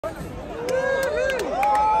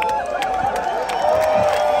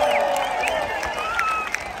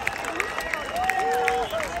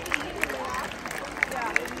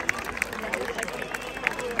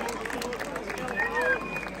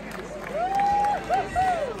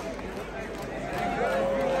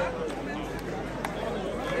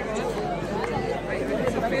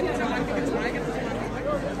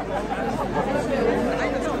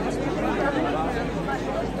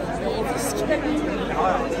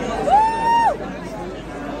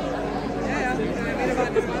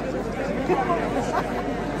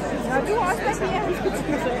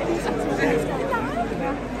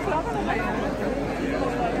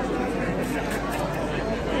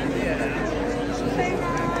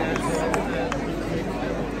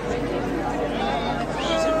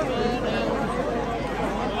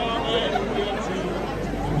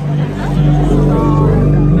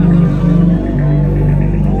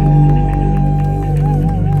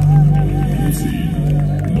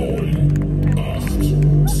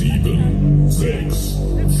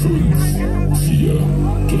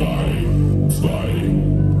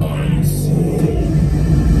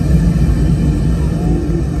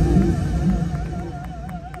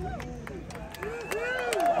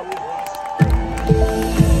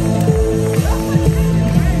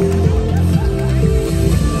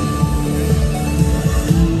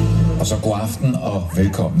og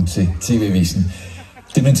velkommen til TV-avisen.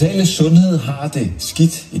 Den mentale sundhed har det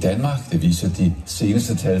skidt i Danmark. Det viser de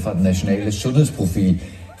seneste tal fra den nationale sundhedsprofil.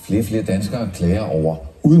 Flere danskere klager over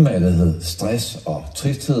udmattethed, stress og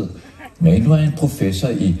tristhed. Men nu er en professor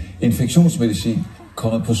i infektionsmedicin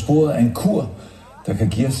kommet på sporet af en kur, der kan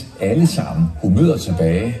give os alle sammen humøret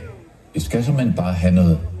tilbage. Vi skal simpelthen bare have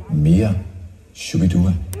noget mere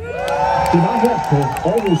Shu-bi-dua. Det var her på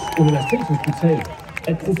Aarhus Universitetshospital,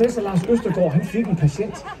 at professor Lars Østergaard han fik en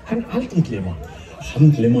patient, han aldrig glemmer.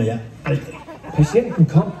 Ham glemmer jeg aldrig. Patienten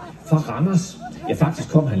kom fra Randers. Ja, faktisk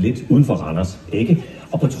kom han lidt uden for Randers, ikke?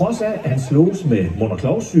 Og på trods af, at han sloges med mund- og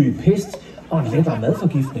klovsyge, pest og en lettere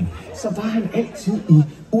madforgiftning, så var han altid i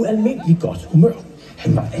ualmindelig godt humør.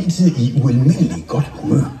 Han var altid i ualmindelig godt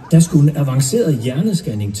humør. Der skulle en avanceret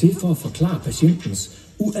hjernescanning til for at forklare patientens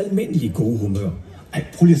ualmindelig gode humør. Ej,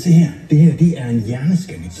 prøv lige at se her. Det er en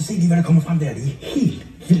hjernescanning. Så se lige, hvad der kommer frem der. Det er helt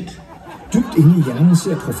vildt. Dybt inde i hjernen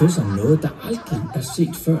ser professoren noget, der aldrig er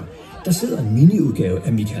set før. Der sidder en miniudgave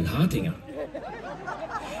af Michael Hardinger.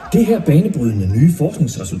 Det her banebrydende nye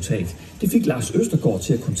forskningsresultat, det fik Lars Østergaard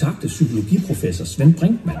til at kontakte psykologiprofessor Svend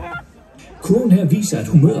Brinkmann. Kurven her viser, at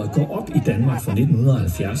humøret går op i Danmark fra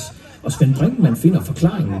 1970, og Svend Brinkmann finder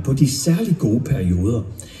forklaringen på de særlig gode perioder.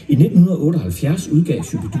 I 1978 udgav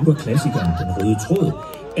Shu-bi-dua klassikeren Den Røde Tråd,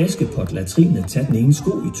 Askepot latrinet tag den ene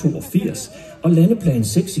sko i 82, og Landeplan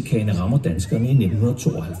 6-chikane rammer danskerne i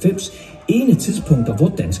 1992. Ene tidspunkter,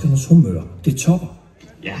 hvor danskernes humør det topper.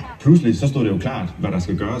 Ja, pludselig så stod det jo klart, hvad der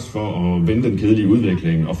skal gøres for at vende den kedelige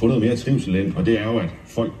udvikling og få noget mere trivsel ind, og det er jo, at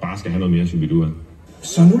folk bare skal have noget mere Shu-bi-dua.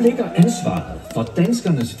 Så nu ligger ansvaret for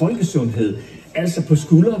danskernes folkesundhed altså på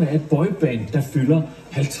skuldrene af et boyband, der fylder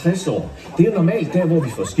 50 år. Det er normalt der, hvor vi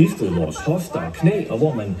får skiftet vores hofter og knæ, og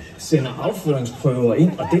hvor man sender afføringsprøver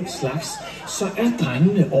ind og den slags. Så er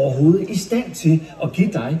drengene overhovedet i stand til at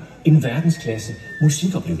give dig en verdensklasse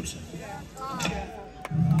musikoplevelse.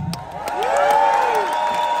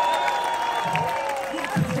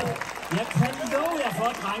 Jeg kan love jer for,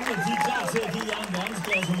 at drengene de er klar til at give jer en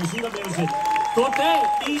verdensklasse musikoplevelse. Goddag,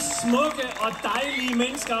 I smukke og dejlige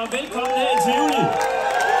mennesker, og velkommen her i Tivoli.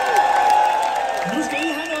 Nu skal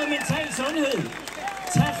I have noget mental sundhed.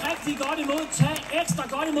 Tag rigtig godt imod, tag ekstra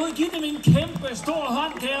godt imod. Giv dem en kæmpe stor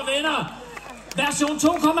hånd, kære venner. Version 2.0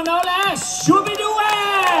 af Shu-bi-dua!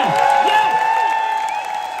 Yeah!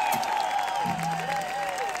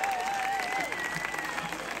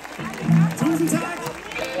 Tusind tak!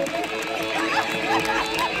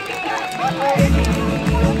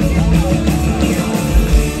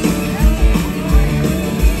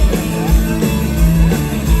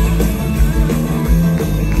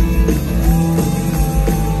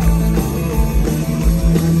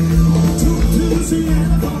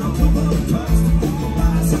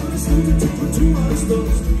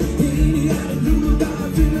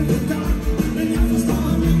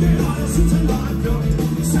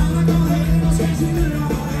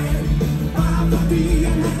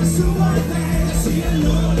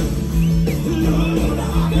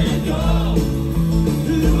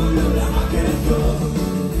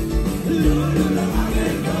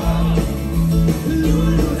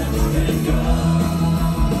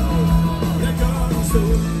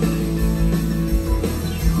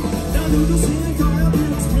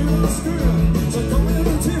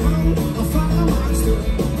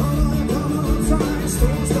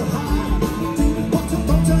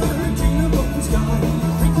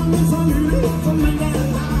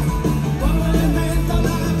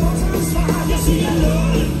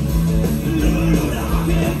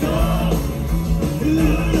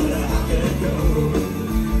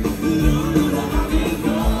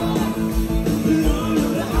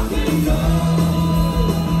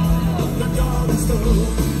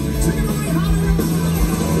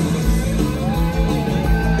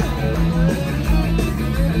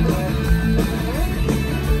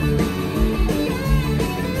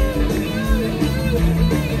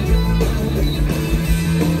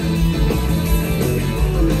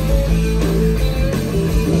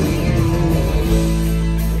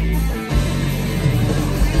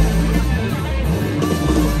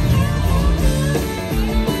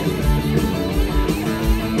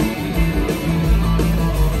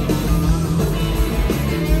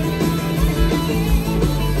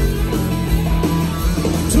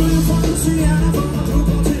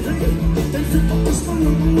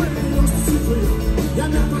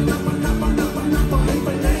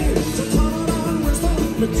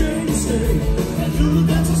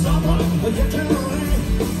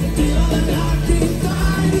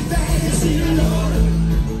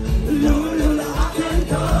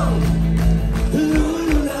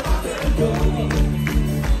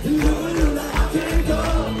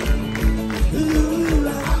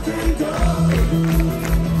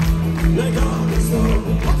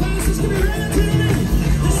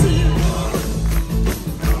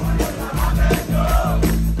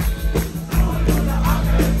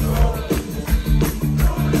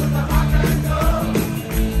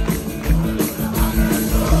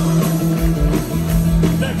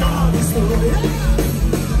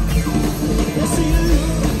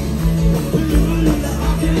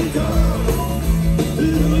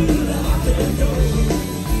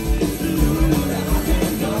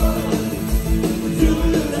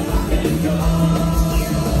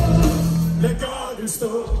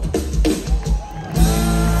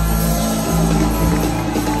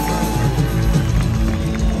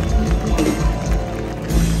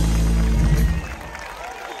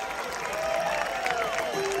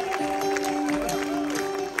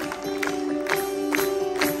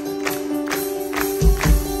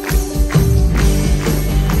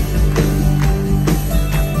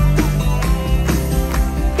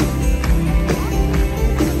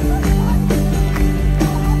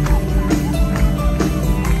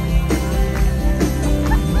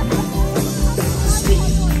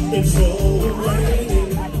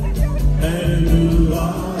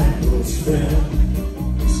 nyder atmosfære,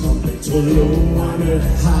 som meteorologerne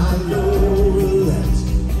har lovet at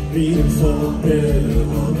vi får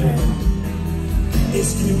bedre vand.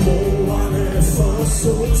 Eskimoerne får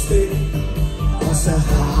solstik, og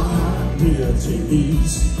Sahara bliver til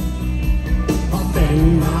is, og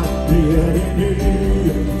Danmark bliver det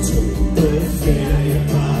nye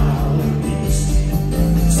tropeferieparadis.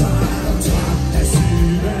 Så er der træt af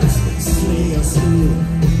sydens sne og slud,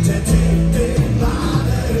 tag til det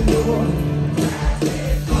varme nord. Lad det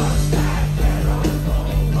godt stærk kalder på,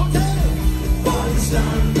 okay, hvor de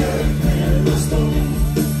slanke kalder stå,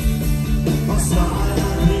 og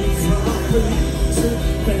svarer lige fra krise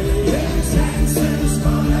bag en sansens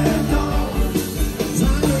forlægger.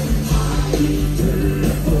 Drengen har i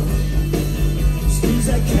køer på,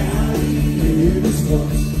 spiser kærlighedens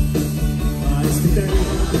frugt. Rejs til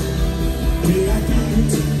Danmark, det er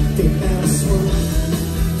dybt, det er smukt.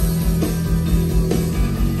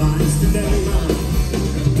 Rejs til Danmark,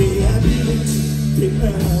 det er vildt, det er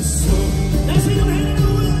smukt. Lad os se dem hænder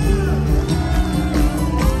derude!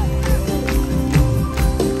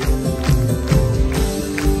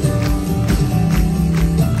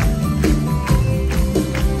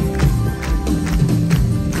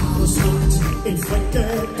 Har du smagt en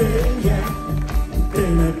frikadelle? Ja,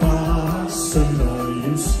 den er bare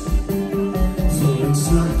sønderjysk. Få en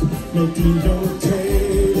snak med de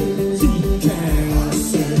lokale, de kan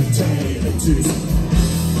også tale tysk.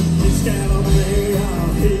 Vi skal nok være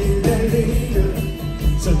helt alene,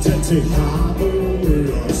 så tag til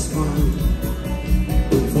Harboe og Strand.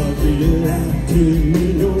 Ud for Villa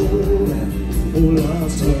Caminoa, ruller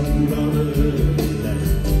strømlerne land.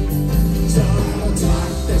 Så er der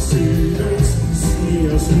træt af sydens sne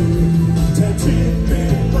og slud, tag til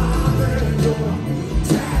den varme nord.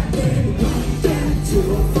 Tag en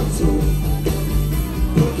weekendtur for to,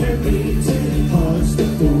 på café til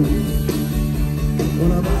Holstebro.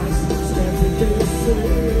 Undervejs skal vi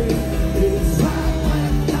besøge et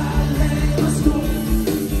fabrik, der laver sko.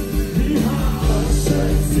 Vi har også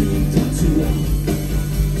fin kultur,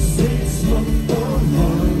 set smukt og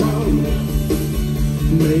holder ud.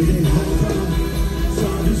 Made in Hong Kong, så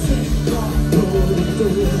vi sikrer på det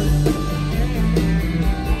gode.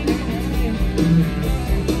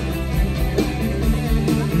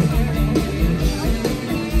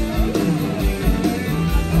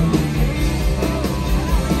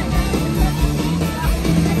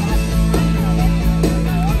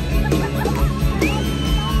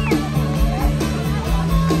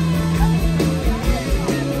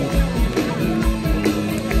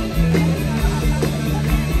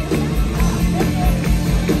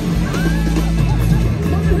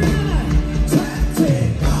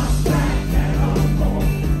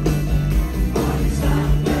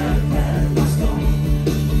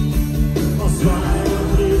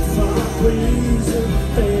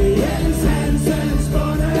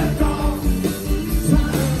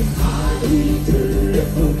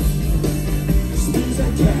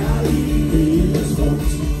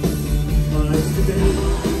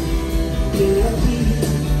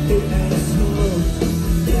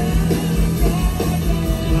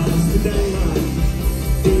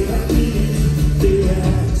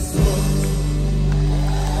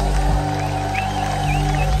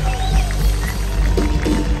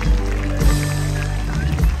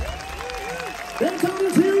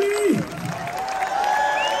 Velkommen til Tivoli!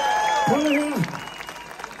 Prøv at høre.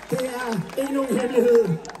 Det er ikke nogen hemmelighed,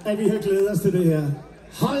 at vi har glædet os til det her.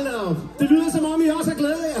 Hold da op. Det lyder som om I også har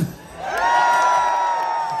glædet jer.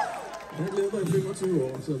 Jeg har glædet mig i 25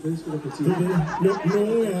 år, så det skal der på tid. Det er det.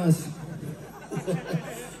 Nogle af os.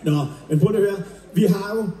 Nå, men prøv at høre. Vi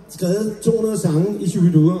har jo skrevet 200 sange i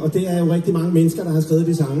Shu-bi-dua, og det er jo rigtig mange mennesker, der har skrevet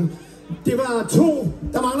de sange. Det var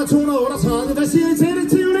der mangler 238. Hvad siger I til det,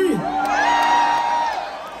 Tivoli?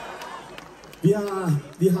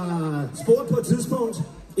 Vi har spurgt på et tidspunkt,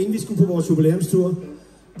 inden vi skulle på vores jubilæumstur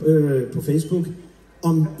på Facebook,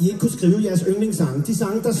 om I ikke kunne skrive jeres yndlingssange. De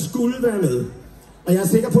sange, der skulle være med. Og jeg er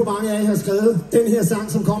sikker på, at mange af jer har skrevet den her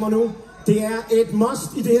sang, som kommer nu. Det er et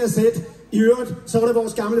must i det her sæt. I øvrigt, så var det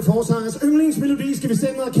vores gamle forsangers yndlingsmelodi. Skal vi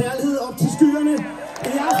sende noget kærlighed op til skyerne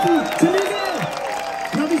i aften til Michael,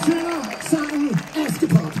 når vi synger sangen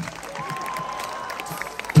Askepot.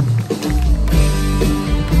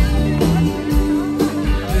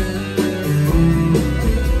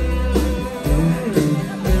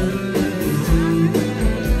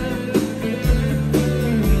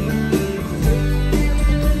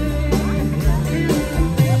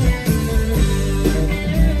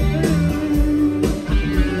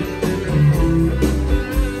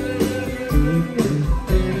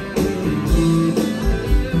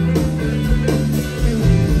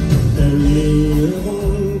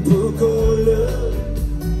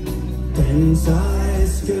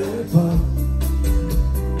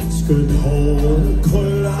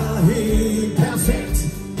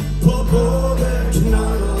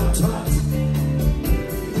 tørt.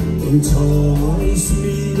 En tår i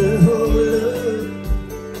smilehullet,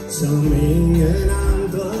 som ingen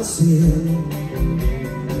andre ser.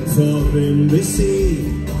 For hvem vil se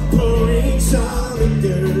på en som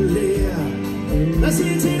ikke ler? Hvad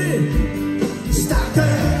siger I til det?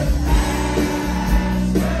 Stakkels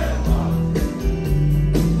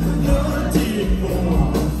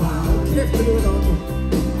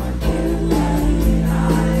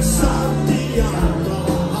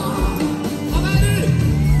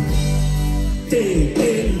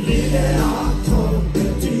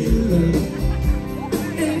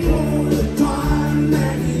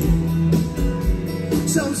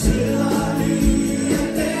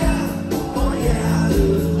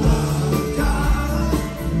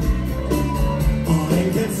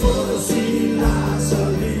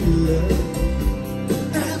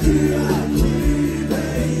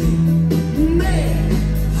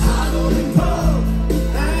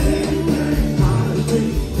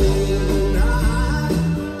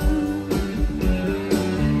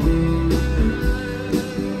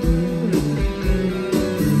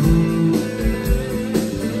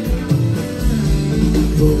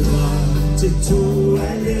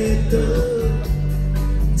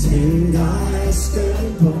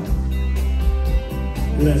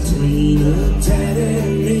Latrine, tag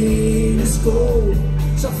den ene sko,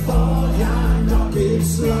 så får jeg nok et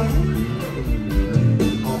slag.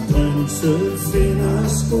 Og prinsen finder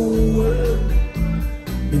skoen,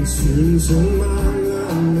 men synes hun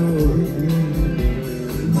mangler noget.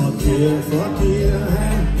 Og derfor giver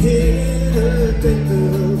han hele dette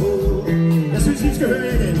råd. Jeg synes, vi skal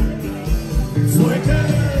høre igen. Frygte!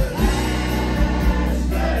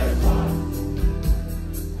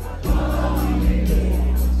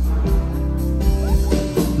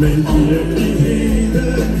 Men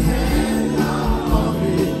virkeligheden handler om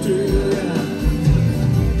et dyr.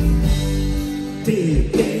 Det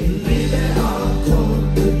er en lille og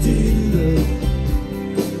krokodille,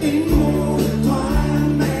 en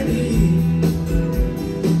modedrøm man i,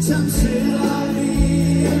 som sidder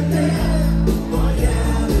lige der, hvor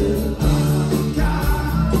hjertet banker.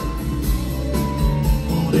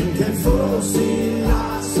 Og den kan få sin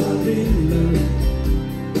ras og vilde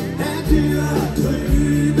af dyr og kryb.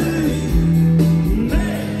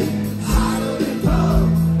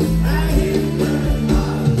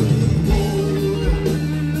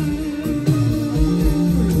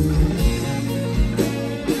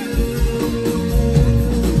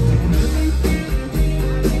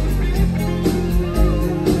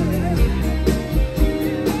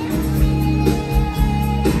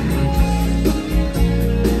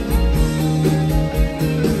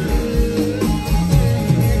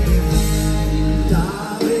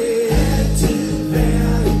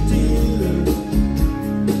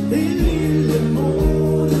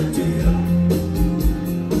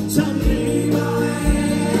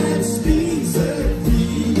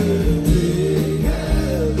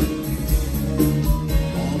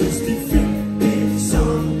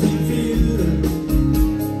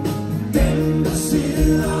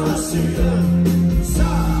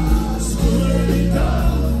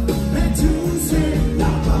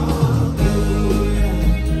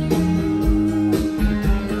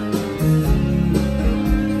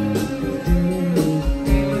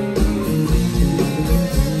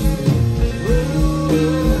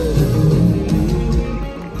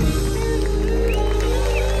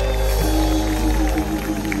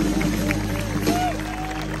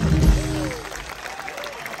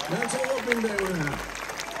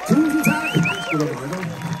 Tusind tak.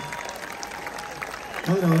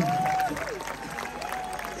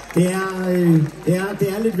 Det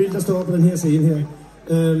er lidt vildt at stå på den her scene her.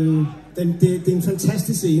 Det er en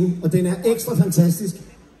fantastisk scene, og den er ekstra fantastisk,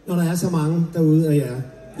 når der er så mange derude af jer.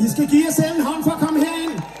 I skal give jer selv en hånd for at komme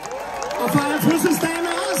herind og fejre fødselsdag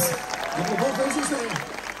med os. Apropos fødselsdag,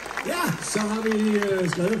 ja, så har vi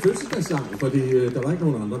skrevet en fødselsdagssang, fordi der var ikke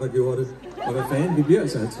nogen andre, der gjorde det. Og hvad fanden, vi bliver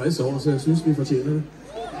altså 50 år, så jeg synes, vi fortjener det.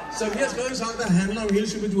 Så vi har skrevet en sang, der handler om hele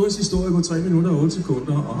Shu-bi-duas historie på 3 minutter og 8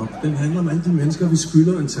 sekunder, og den handler om alle de mennesker, vi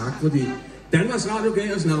skylder en tak, fordi Danmarks Radio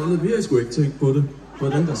gav os navnet, vi har sgu ikke tænkt på det, på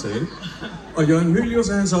den der sagde. Og Jørgen Mylius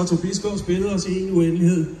og hans Otto Bisgaard spillede os i en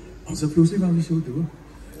uendelighed, og så pludselig var vi Shu-bi-dua.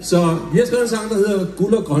 Så vi har skrevet en sang, der hedder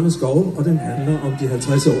Guld og grønne skove, og den handler om de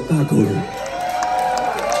 50 år, der er gået.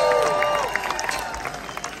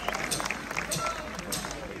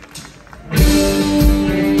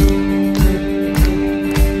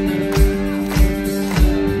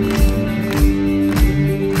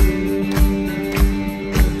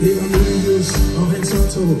 Det var Mylius og hans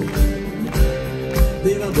Otto.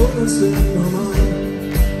 Det var Bundelsen og mig.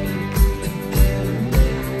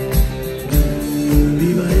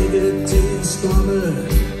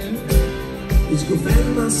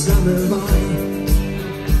 mig samme vej.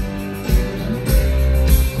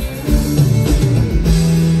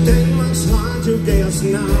 Danmarks Radio gav os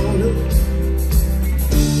navne,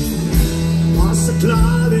 og så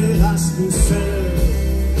klarer vi resten selv.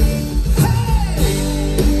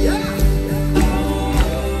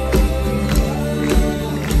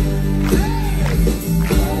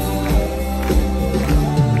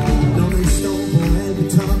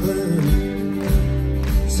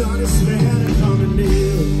 Så er det svært at komme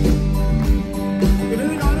ned. Jeg ved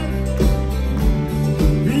godt, ikke?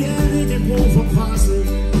 Vi havde ikke brug for presset.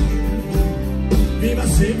 Vi var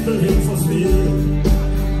simpelthen for fede.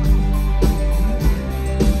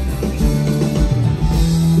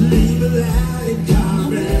 Livet er et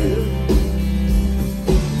karamel.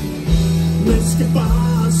 Man skal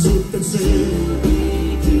bare sutte den selv.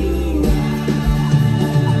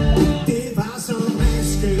 Det var som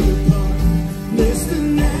Askepot.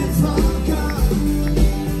 Næsten alt for godt.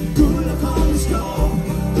 Guld og kold skov.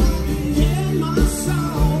 Hjem og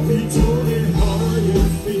sov. Vi tog det høje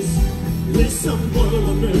fisk, ligesom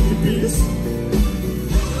brødrene Kibis.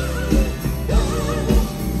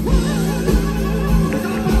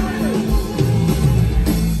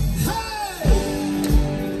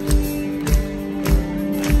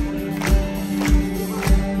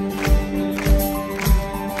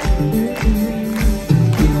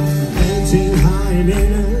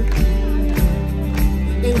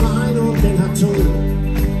 En regnorm, den har to.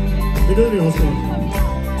 Det ved vi også godt.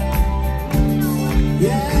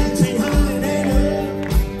 Ja, alting har en ende,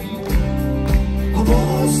 og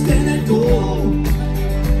vores, den er god.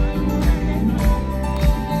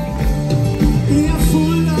 Vi har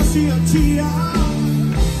fulgt os i årtier,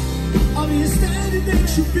 og vi er stadig den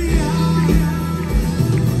Shu-bi-dua.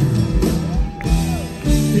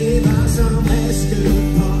 Det var som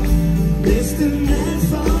Askepot. Næsten alt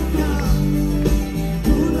for godt.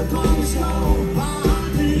 Guld og kold skov. Bare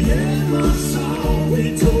vi hjem og sov.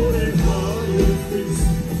 Vi tog det høje fisk,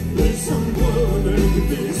 ligesom brødrene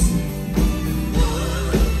Kibis.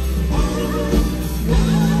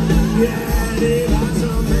 Ja, det var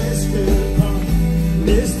som Askepot.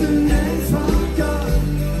 Næsten alt for godt.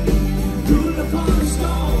 Guld og kold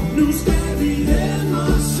skov. Nu skal vi hjem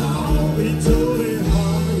og sov. Vi tog det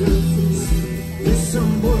høje fisk, ligesom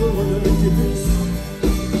brødrene Kibis.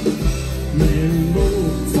 Men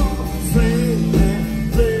hvorfor fanden er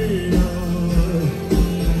venner?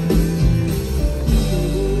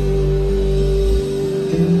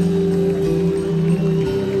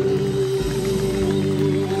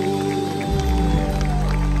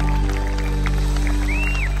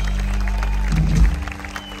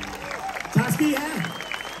 Tak skal I have.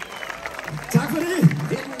 Tak for det.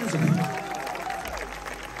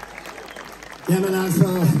 Jamen altså,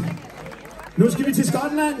 nu skal vi til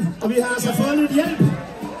Skotland, og vi har altså fået lidt hjælp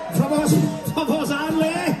fra vores egen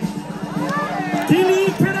læge. Det er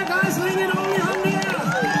lige Peter Geisling, en ordentlig hånd mere.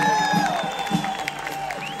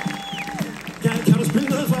 Kan du spille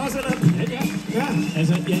noget for os, eller? Ja.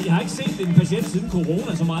 Altså, jeg har ikke set en patient siden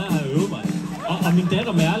corona, så meget har jeg øvet mig. Og min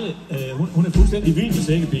datter Merle, hun er fuldstændig vild med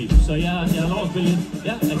sækkepil, så jeg har lov at spille lidt.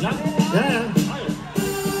 Ja, er I klar? Ja.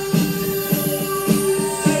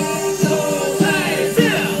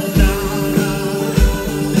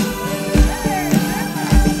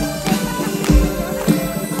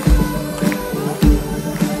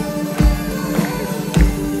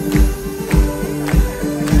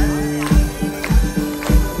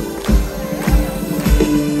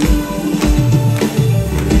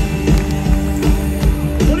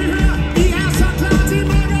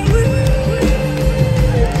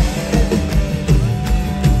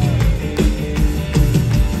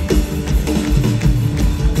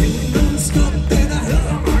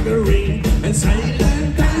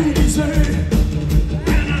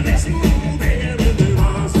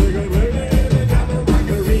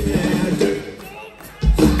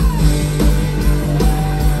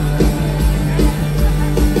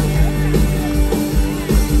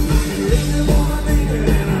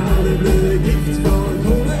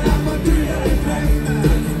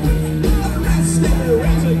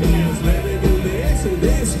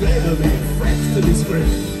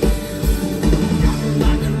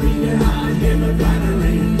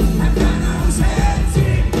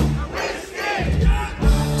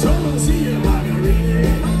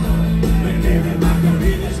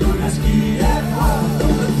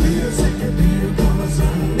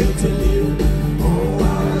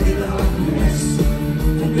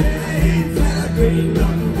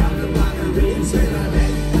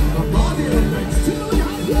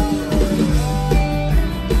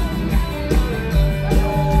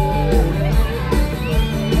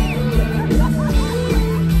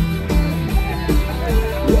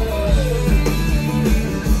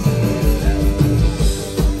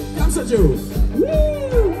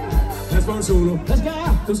 få en solo. Hvad skal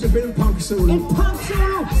jeg? Du skal spille en punk-solo. En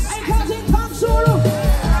punk-solo! Er I klar til en punk-solo?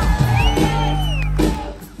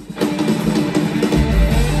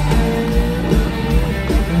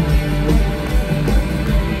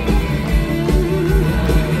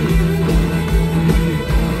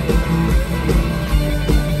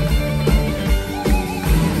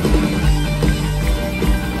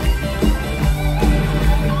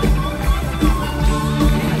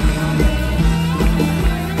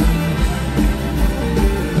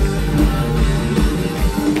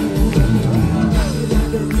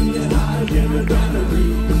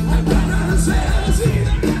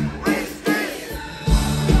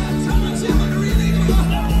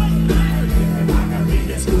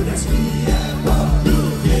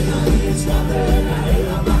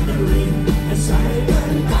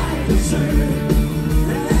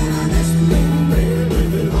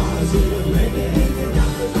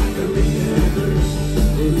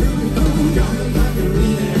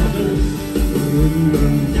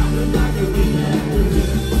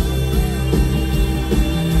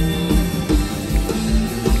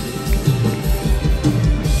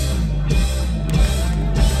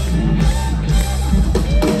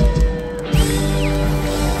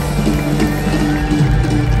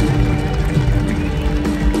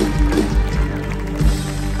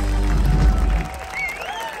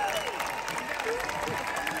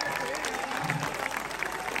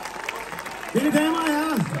 Mine damer og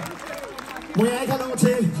herrer, må jeg ikke have lov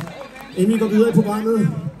til, inden vi går videre i programmet,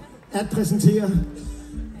 at præsentere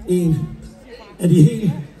en af de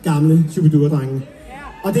helt gamle Shu-bi-dua-drenge.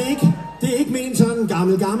 Og det er ikke ment sådan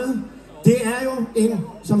gammel. Det er jo en,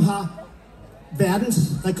 som har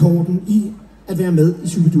verdensrekorden i at være med i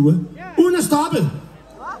Shu-bi-dua. Uden at stoppe!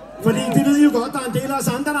 Fordi det ved I jo godt, der er en del af os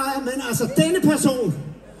andre, der er, men altså denne person,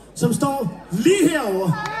 som står lige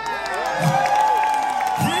herovre,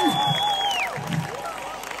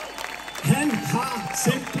 han har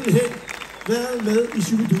simpelthen været med i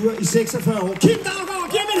Shu-bi-dua i 46 år. Kim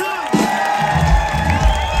Daugaard, giv min hånd!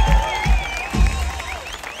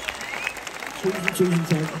 Tusind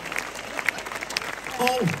tak.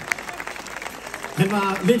 Og han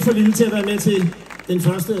var lidt for lille til at være med til den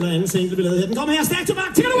første eller anden single, vi lavede her. Den kommer her, stærkt tilbage,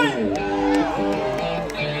 take it away!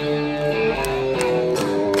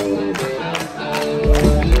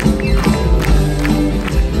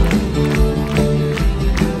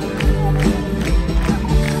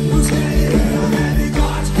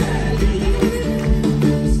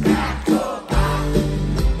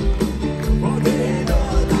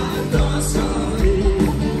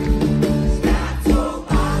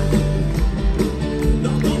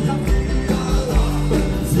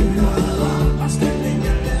 Stemningen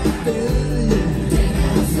er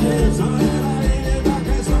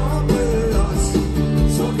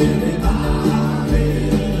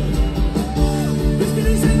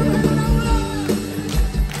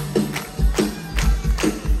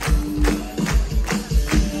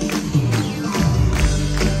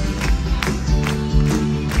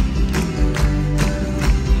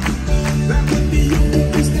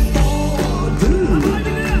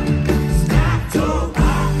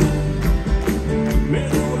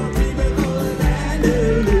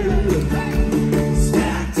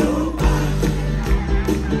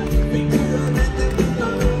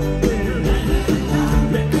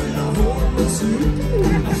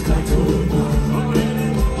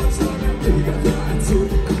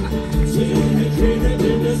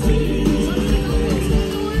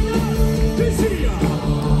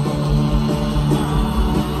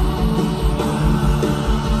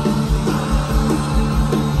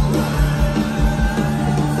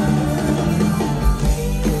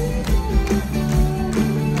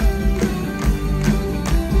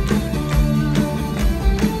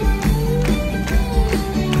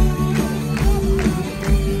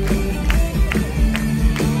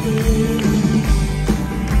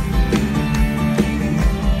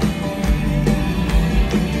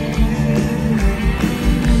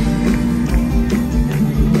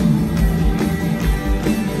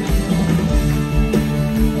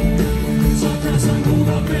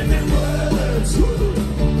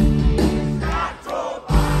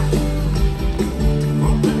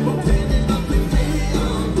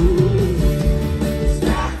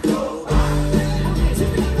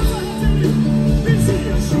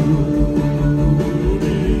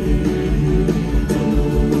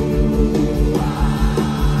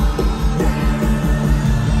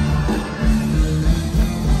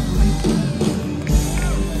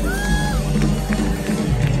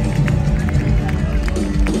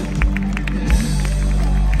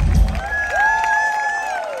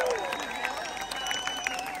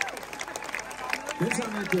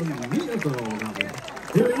 49 år gammel.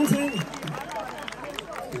 Det er jo ingenting.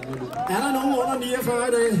 Er der nogen under 49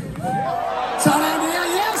 i dag? Sådan der,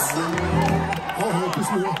 yes! Du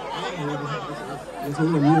smider. Jeg tror,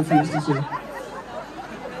 det er 89, det siger.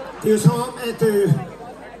 Det er jo som om, at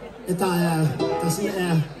der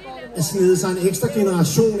sådan er snedet sig en ekstra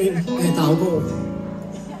generation ind af Daugård.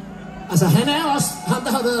 Altså, han er også ham,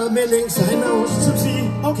 der har været med længst, så han er også som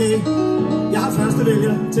sige, okay, jeg har første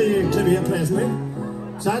vælger til klaverpladsen, ikke?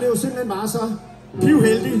 Så er det jo simpelthen bare så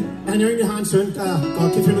pivheldig, at han jo egentlig har en søn, der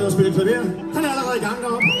godt kan finde ud af at spille klaver. Han er allerede i gang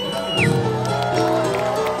deroppe.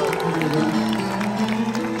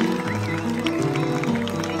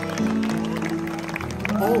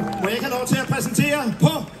 Og må jeg ikke have lov til at præsentere på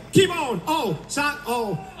keyboard og sang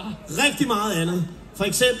og rigtig meget andet. For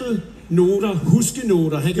eksempel noter,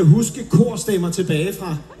 huskenoter. Han kan huske korstemmer tilbage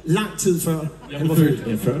fra lang tid før han var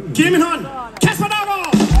født. Giv ham en hånd! Kasper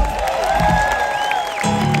Daugård!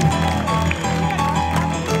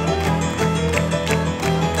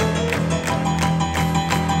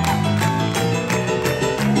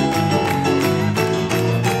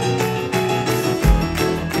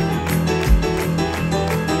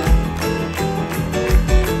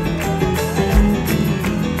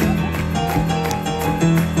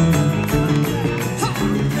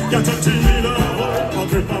 Jeg tager til Hillerød og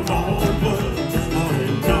køber morgenbrød og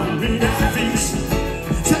en gang min avis.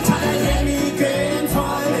 Så tager jeg hjem igen for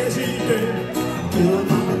at læse igen. Glæder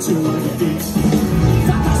mig naturligvis.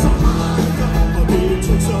 Der er så meget godt, og det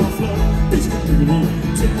er så flot. Vi skal bygge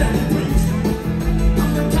til den pris. Og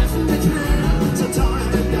når kassen er knæret, så tager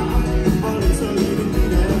jeg et gang og læser lidt i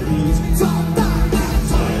min avis. Så der er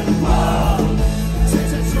tøjen på.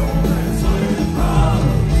 Sensationen tøjen på.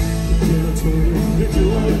 Kender tonen, det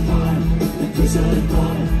gjorde jeg bare. Så er det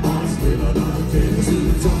godt, og spiller dig gennem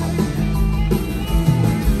sin tøj.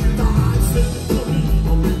 Der er et sted forbi,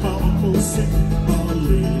 og min bagmusik, og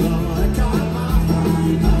leder af kammer.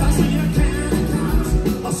 Der siger kernekraft,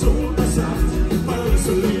 og sol og saft, og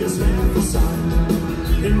så lige svært for sig.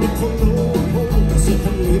 En mikronom på, der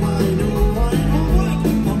sætter lever endnu, og en overræk,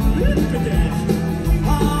 og lidt begat.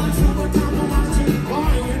 Og en superkammer Martin, og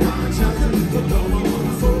ingen har en chance, for dommer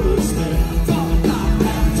og fodslag. For der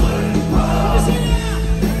er drøm på.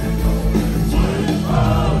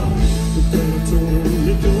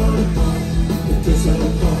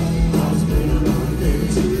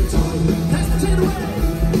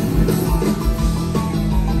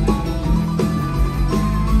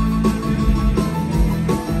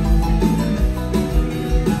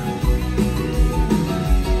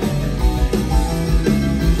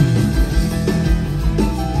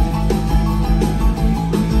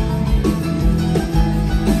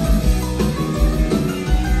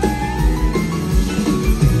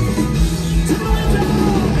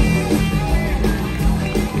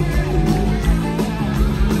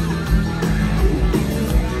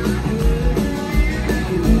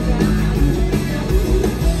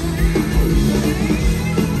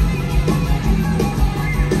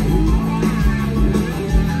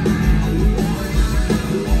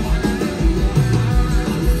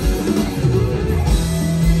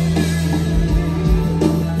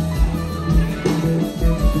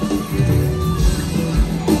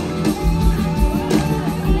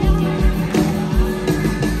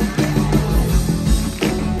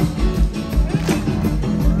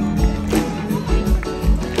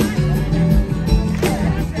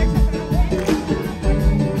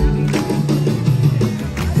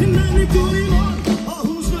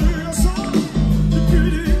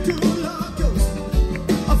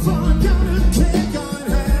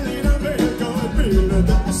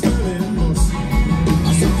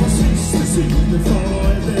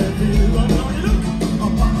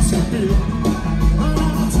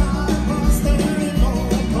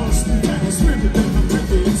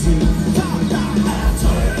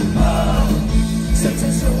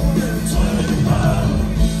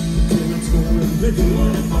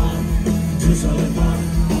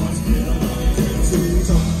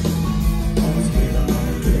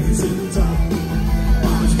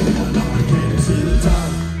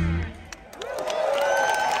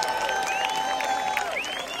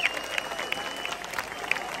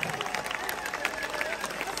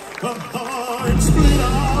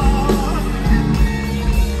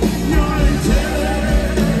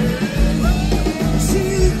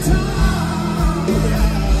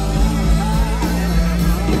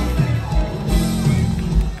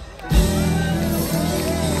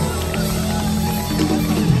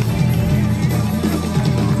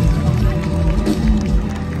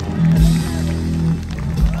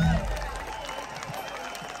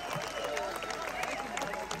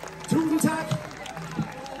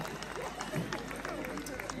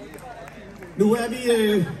 Nu er vi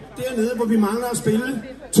dernede, hvor vi mangler at spille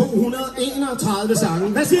 231 sange.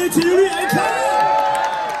 Hvad siger I, Tivoli? Er I klar?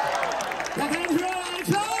 Jeg kan ikke høre, er I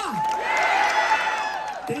klar?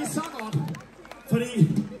 Det er så godt.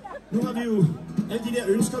 Fordi nu har vi jo alle de der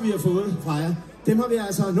ønsker, vi har fået fra jer. Dem har vi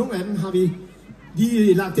altså, nogle af dem har vi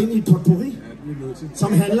lige lagt ind i et potpourri,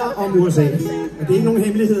 som handler om USA. Og det er ikke nogen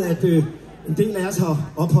hemmelighed, at en del af os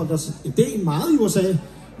har opholdt os en del meget i USA.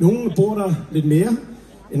 Nogle bor der lidt mere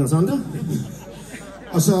end os andre.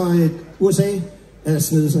 Og så USA er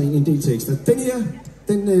snedet sig ind i en del tekster. Den her,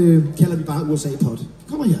 den kalder vi bare USA-pot.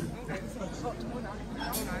 Kommer her.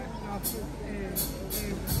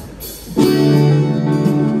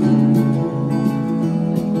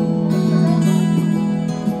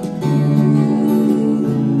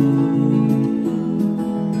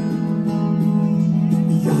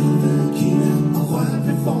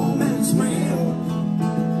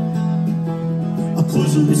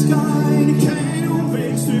 Krydset med skyen i kano ved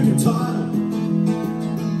et stykke tøj.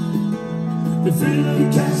 Befyldet i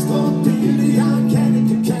Kastrup, delte jeg en kande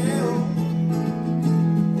kakao.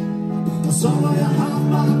 Og så var jeg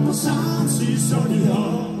hamret på Sands i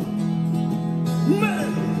Sunnyhøj. Men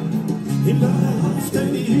en lørdag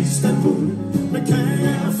aften i Istanbul med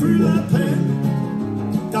kager fyldt af pen,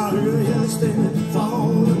 der hører jeg stemme fra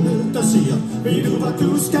ovened, der siger: ved du hvor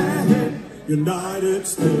du skal hen? United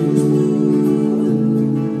States.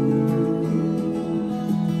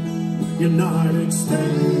 United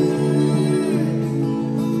States.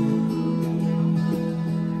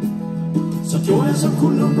 Så gjorde jeg som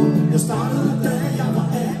Columbo. Jeg startede da jeg var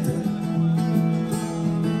 18,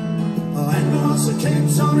 og han var også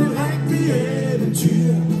kendt som en rigtig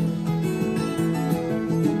eventyr.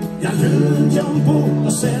 Jeg lød en jumbo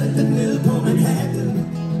og satte den ned på Manhattan.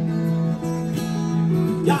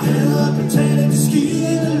 Jeg havde betalt et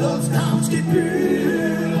skide lufthavnsgebyr.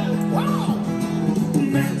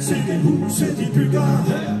 Men til det huse de bygger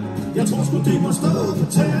her, jeg tror sgu det må stå på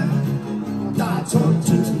tær. Der er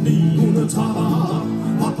 12.900 trapper,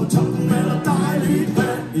 og på toppen er der dejligt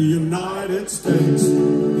vand i United States.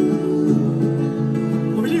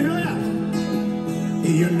 Må vi lige høre jer?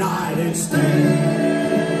 I United States.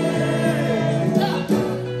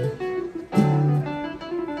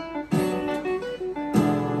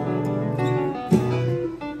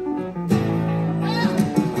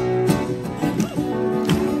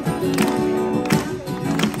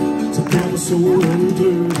 Solen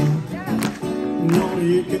gløder, når det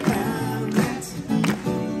ikke er nat,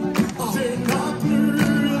 og vinder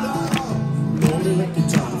bløder, når det er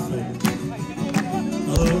guitarflat,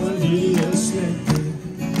 og en lille slægte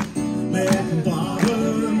med den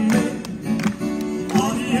brave mænd, og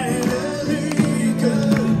de anede ikke,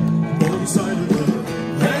 hvor de sejlede.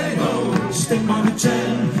 Hey ho, stik mig med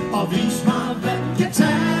tjen, og vis mig, hvad du kan tage.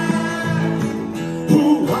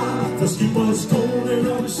 Hurra, for skibet skoene,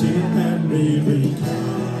 når vi ser Amerika.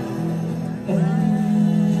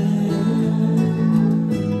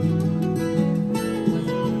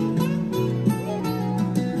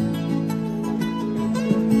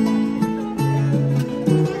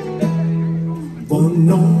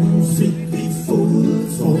 Hvornår fik vi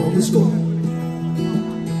fodformet sko?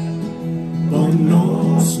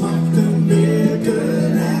 Hvornår smagte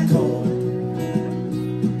mælken af kål?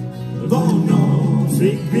 Hvornår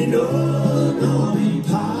fik vi noget, når vi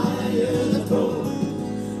pegede på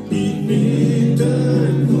i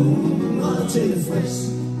 1900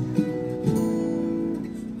 tilfreds?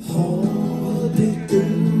 Håret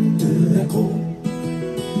begyndte at gro.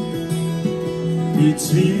 Vi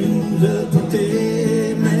tvivlede på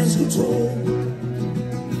det, man skulle tro,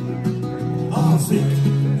 og fik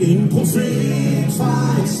en profet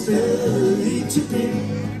fra et sted i Tibet,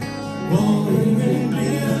 hvor ingen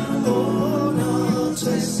bliver under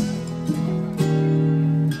 60.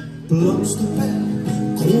 Blomsterband,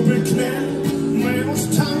 gruppeknald, med vores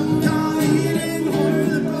tanker i den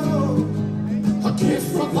røde blå. Og kæft,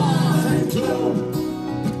 hvor var han klog.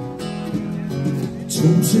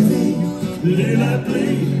 TV, lilla blæ,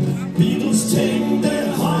 Beatles tænkte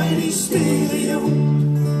højt i stereo.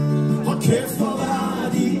 Og kæft, hvor var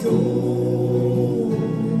de gode.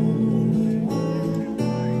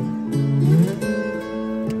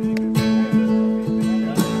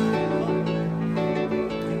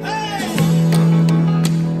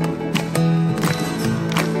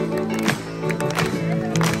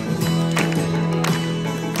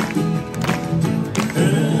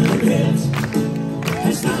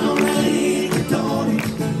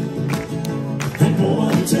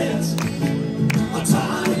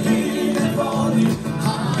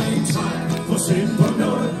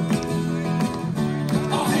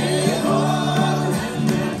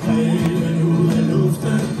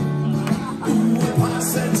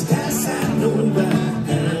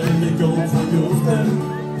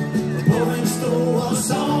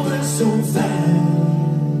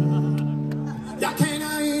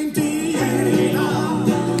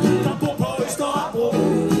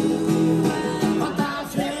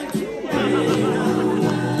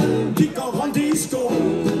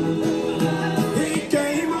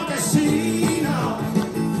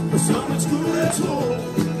 skulle tro,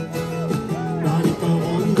 når de går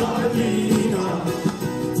rundt og ligner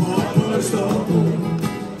for at stå på.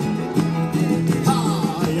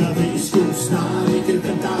 Jeg ved sgu snart ikke,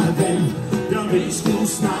 hvem der er ven. Jeg ved sgu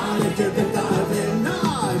snart ikke, hvem der er ven.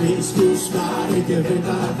 Jeg ved sgu snart ikke, hvem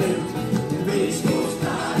der er ven. Jeg ved sgu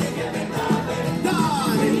snart ikke, hvem der er ven.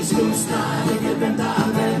 Jeg ved sgu snart ikke, hvem der er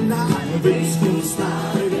ven. Jeg ved sgu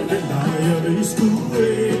snart ikke, hvem der er. Jeg ved sgu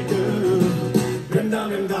ikke, hvem der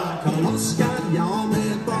kommer. Oscar, jeg er med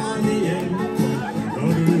et barn igen. Og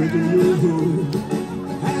du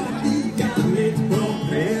er lige midt på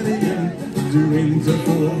prærien. Du ikke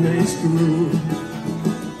får med skrue.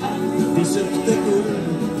 Vi søgte guld,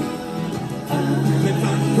 men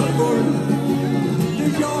fandt på guld. Det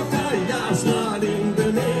gjorde der jeg snart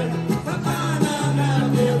ikke mere. For barnerne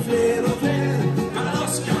blev flere og flere. Men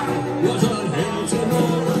Oscar var sådan helt til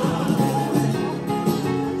noget.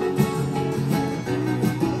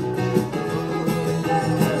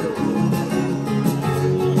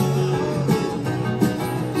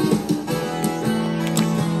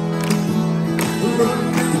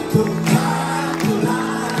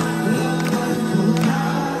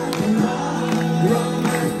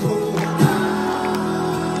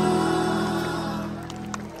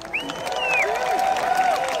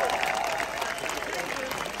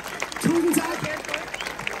 Tusind tak.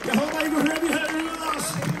 Jeg håber, I kunne høre, at vi havde øvet os.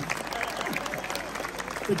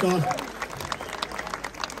 Det er godt.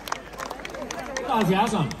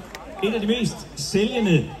 78'eren. Et af de mest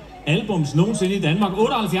sælgende albums nogensinde i Danmark.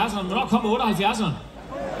 78'eren. Hvornår kom 78'eren?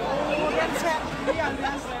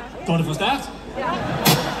 Går det for stærkt?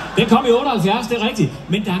 Den kom i 78, det er rigtigt.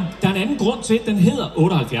 Men der er en anden grund til, at den hedder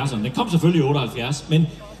 78'eren. Den kom selvfølgelig i 78, men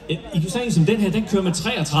I kan sige, som den her, den kører med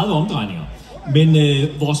 33 omdrejninger. Men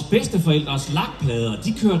vores bedsteforældres lakplader,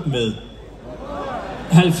 de kørte med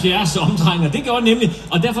 70 omdrejninger. Det gjorde nemlig,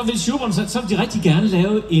 og derfor ville Schubert, så ville de rigtig gerne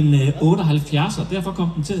lave en 78'er. Derfor kom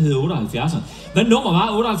den til at hedde 78'eren. Hvad nummer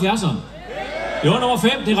var 78'eren? Det var nummer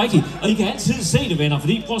 5, det er rigtigt. Og I kan altid se det, venner,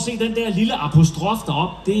 fordi prøv at se den der lille apostrof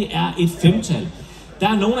deroppe. Det er et 5-tal. Der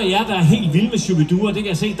er nogle af jer, der er helt vilde med Shu-bi-dua. Det kan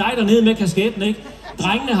jeg se. Dig dernede med kasketten, ikke?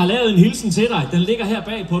 Drengene har lavet en hilsen til dig. Den ligger her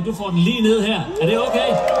bagpå. Du får den lige ned her. Er det okay?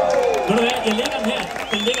 Ved du hvad? Jeg lægger den her.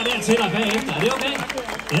 Den ligger der til dig bagefter. Er det okay?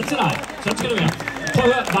 Den til dig. Sådan skal det være. Prøv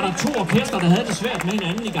at høre. Var der 2 orkester, der havde det svært med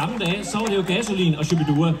hinanden i gamle dage, så var det jo Gasolin og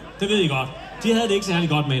Shu-bi-dua. Det ved I godt. De havde det ikke særlig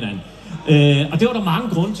godt med hinanden. Og det var der mange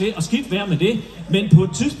grunde til, og skidt være med det. Men på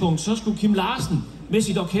et tidspunkt, så skulle Kim Larsen med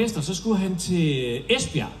sit orkester, så skulle han til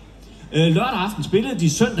Esbjerg. Lørdag aften spillede de,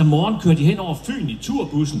 søndag morgen kørte de hen over Fyn i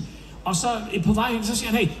turbussen. Og så på vej hen, så siger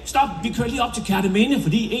han, hey, stop, vi kører lige op til Kerteminde,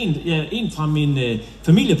 fordi en fra min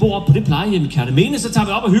familie bor op på det plejehjem i Kerteminde, så tager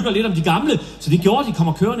vi op og hygger lidt om de gamle. Så det gjorde, de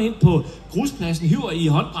kommer kørende ind på gruspladsen, hiver i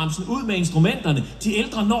håndbremsen ud med instrumenterne. De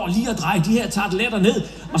ældre når lige at dreje de her tarteletter ned,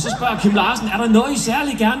 og så spørger Kim Larsen, er der noget, I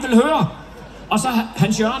særligt gerne vil høre? Og så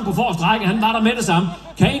Hans Jørgen på forreste række, han var der med det samme.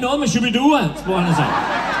 Kan I noget med Shu-bi-dua? spurgte han så.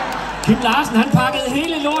 Kim Larsen, han pakkede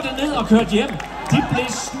hele lortet ned og kørte hjem. De blev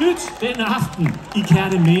snydt den aften i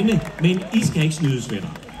Kerteminde, men I skal ikke snydes, venner.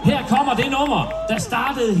 Her kommer det nummer, der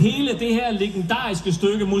startede hele det her legendariske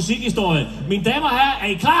stykke musikhistorie. Mine damer og herrer, er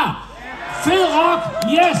I klar? Fed rock,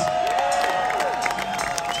 yes!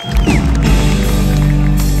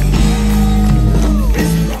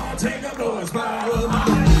 Take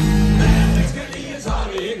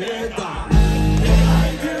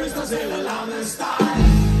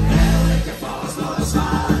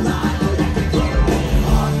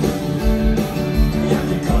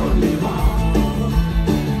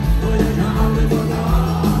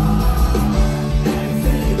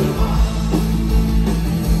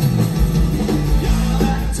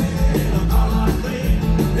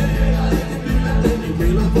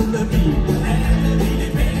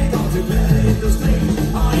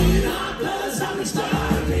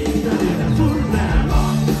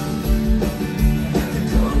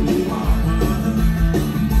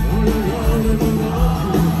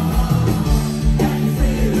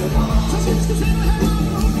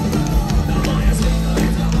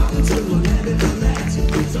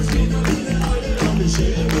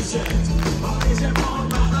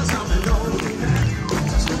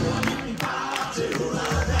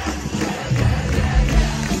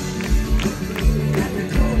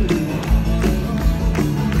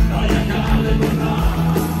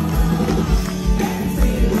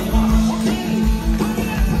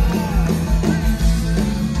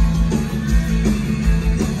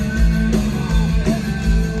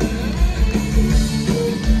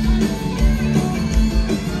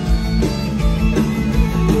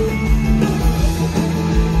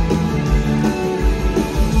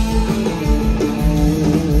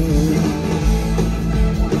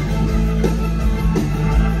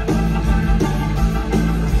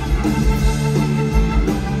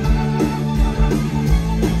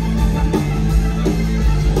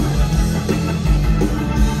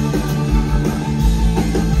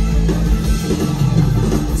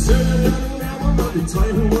Selvom jeg nu nærmer mig de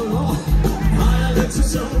 300 år, har jeg lidt til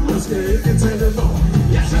søvn, og skal ikke tage det for.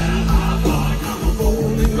 Jeg sætter bare på en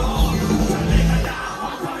grammofonen går, så ligger jeg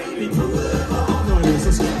og går ind i pudet på, når det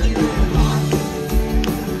så skal det gå rock.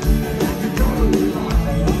 Jeg kan gå ud i rock,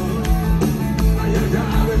 og jeg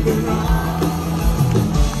gør det på rock.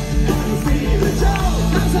 Er du feel it, Joe?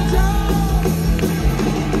 Kom så, Joe!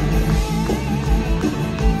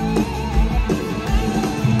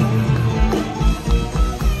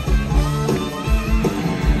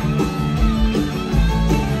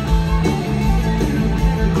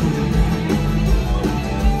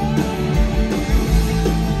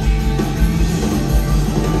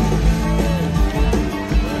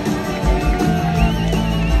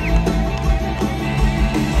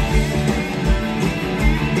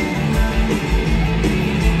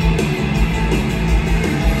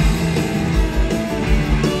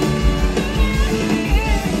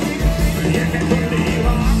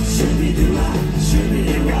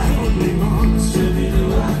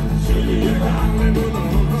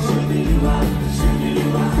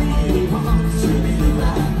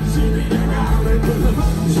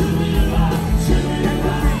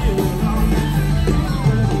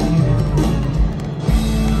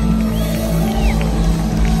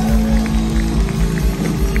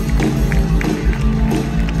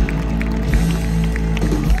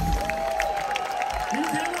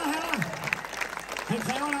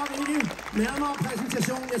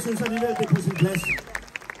 Jeg synes alligevel, det er på sin plads.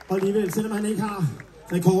 Og alligevel, selvom han ikke har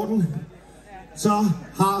rekorden, så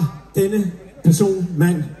har denne person,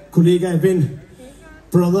 mand, kollega, ven,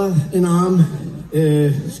 brother in arm,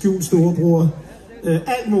 skjult storebror,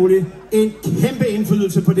 alt muligt, en kæmpe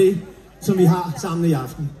indflydelse på det, som vi har sammen i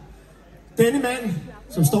aften. Denne mand,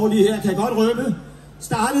 som står lige her, kan jeg godt røbe,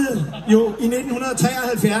 startede jo i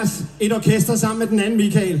 1973 et orkester sammen med den anden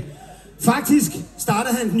Michael. Faktisk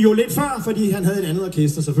startede han den jo lidt før, fordi han havde et andet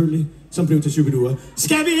orkester selvfølgelig, som blev til Shu-bi-dua.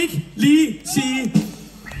 Skal vi ikke lige sige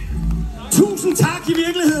tusind tak i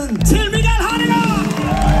virkeligheden til Michael Hardinger!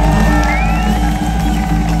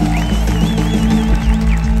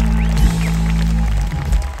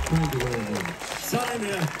 Sådan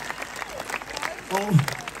der. Og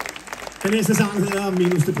den næste sang hedder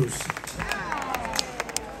Minus det Plus.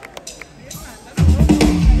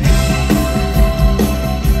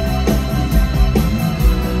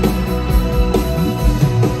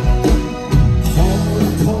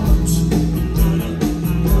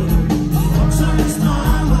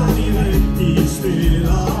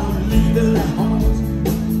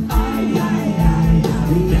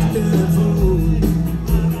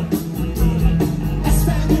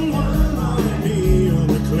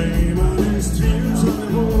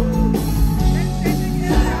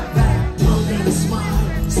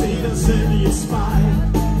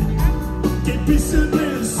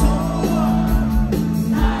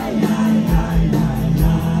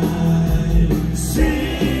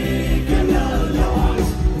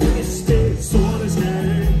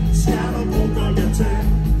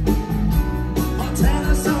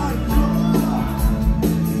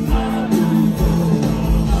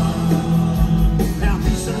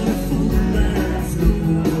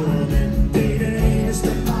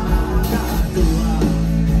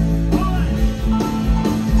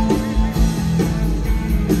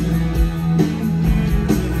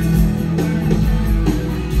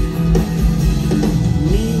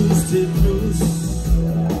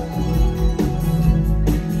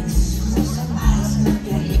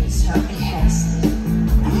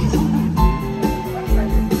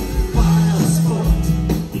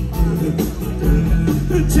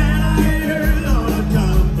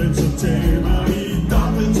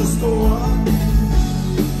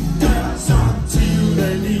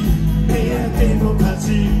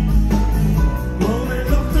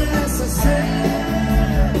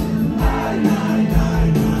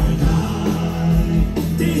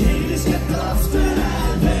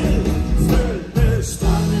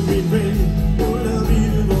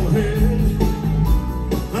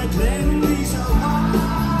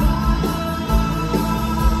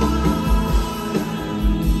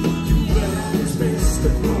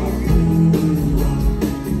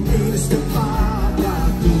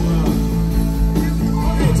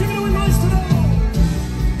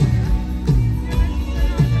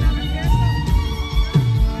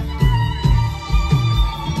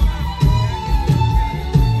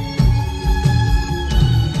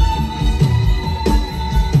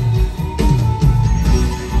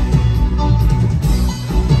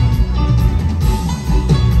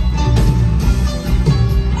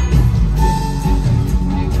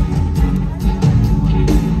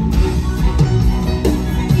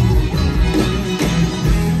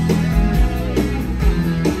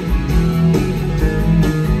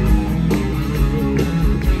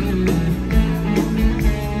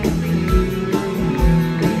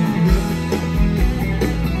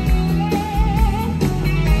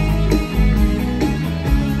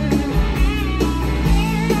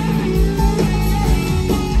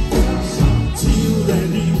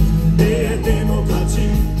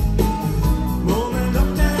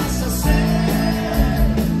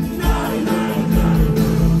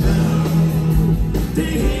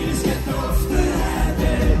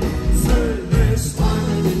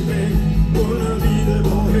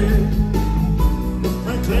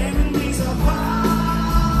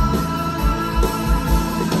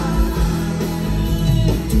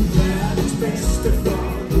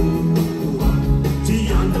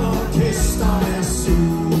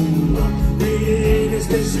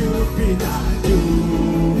 Tak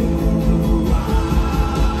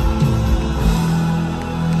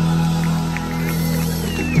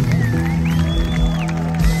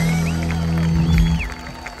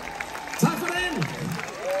for den.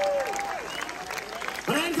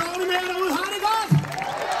 Hvordan går det med jer derude? Har det godt?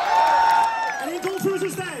 Er det en god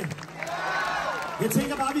fødselsdag? Jeg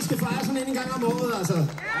tænker bare, vi skal fejre sådan en gang om året, altså.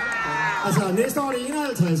 Altså, næste år er det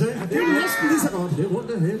 51, ikke? Det er jo næsten lige så godt. Det er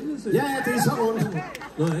rundt af helvede, så. Ja, det er så rundt.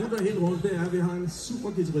 Noget andet, der er helt rundt, det er, at vi har en super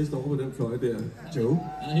guitarist over på den fløj der, Joe,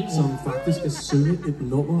 som faktisk skal synge et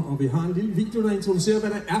nummer, og vi har en lille video, der introducerer, hvad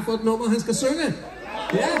det er for et nummer, han skal synge.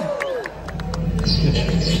 Ja!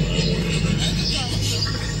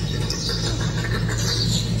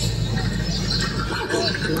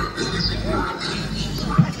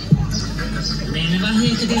 Men hvad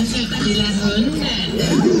heter den søster lille hund,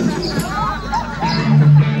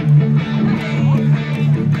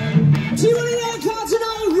 Tivoli er klar til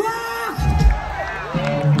noget rock!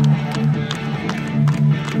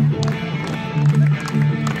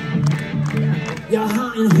 Jeg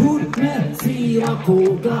har en hund med 4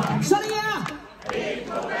 poter. Så det er! En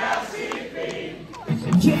på hver sit ben.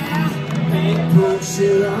 Ja! Bagpå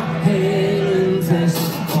sidder halen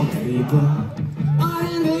fast og griber. Og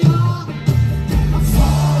han river. Og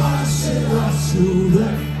foran sidder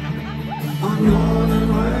snuden. Og når den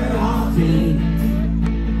rører ben,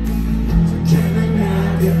 kan man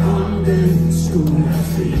mærke, om den skulle have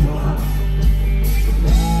feber.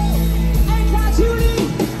 Er I klar, Tivoli?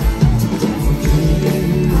 Du kan få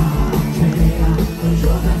kvinder og kager og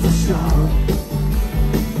jordbær for sjov.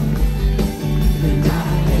 Men der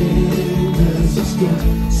er intet så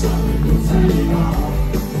skønt, som en udfælder.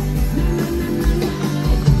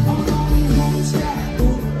 Og når min hund skal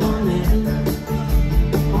ud på natten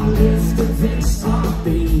og løfte venstre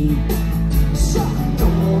ben, så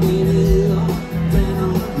går vi ned og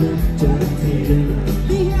vender lygtepælen.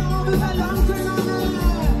 Lige heroppe ballongyngerne.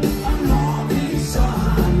 Og når vi så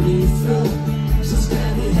har niflet, så skal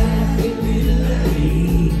vi have en lille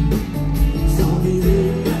en. For vi ved,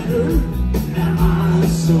 at øl er meget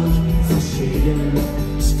sundt for sjælen.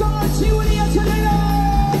 Skål, Tivoli, og tillykke!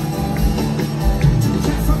 Du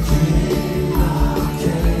kan få kvinder og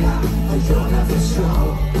kager og jordbær for sjov.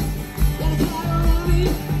 Ja, det kan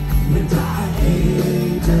du, men der er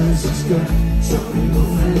intet så skønt, som en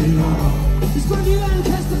udfælder. Det skulle lige være en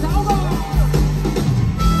kaste daggaard.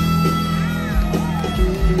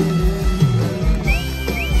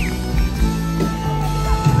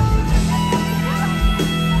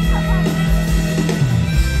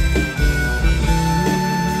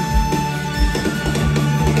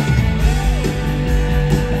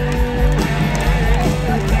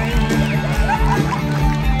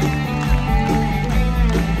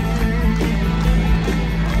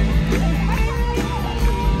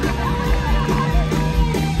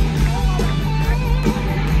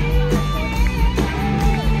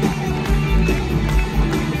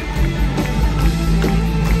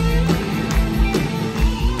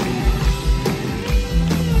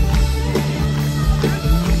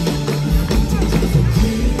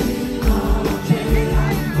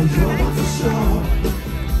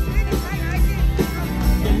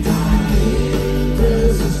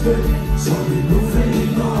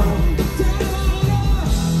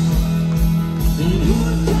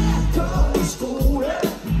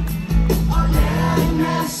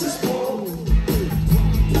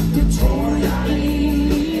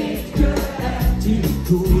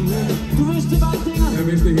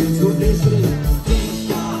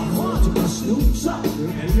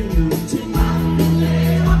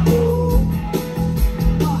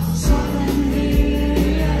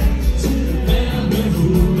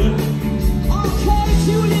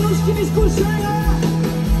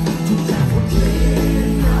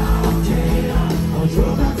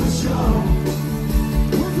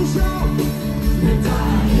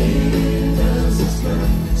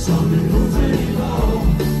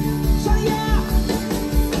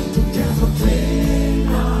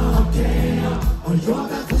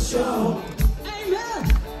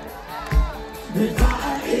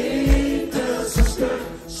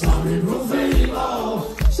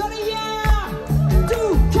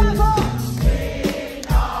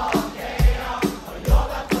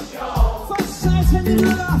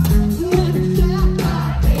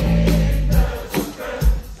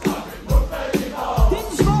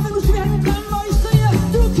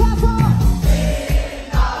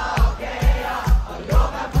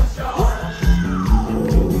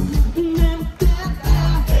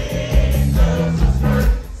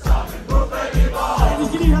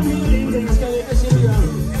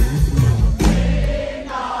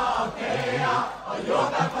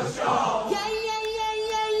 Jordbær for sjov.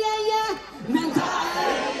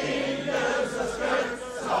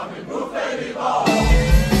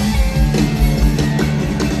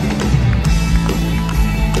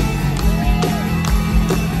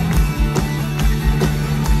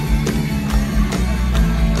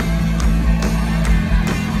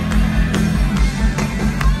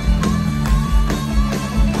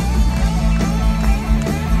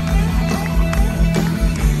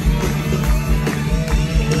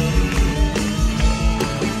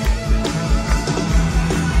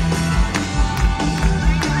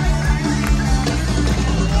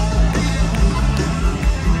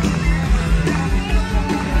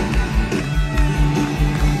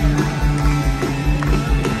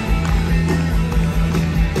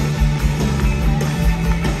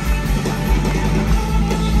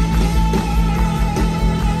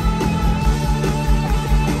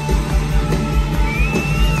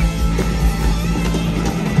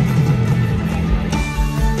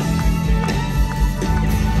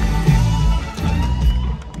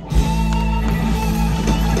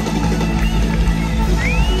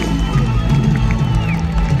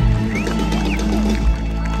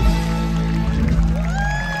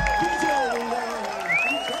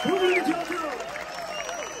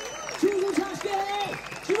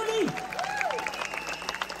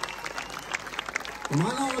 For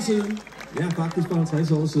mange år siden, ja faktisk bare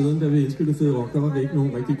 60 år siden, da vi indspillede Fed Rock, der var vi ikke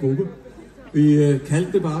nogen rigtig gruppe. Vi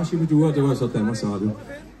kaldte det bare Shu-bi-dua, og det var så Danmarks Radio.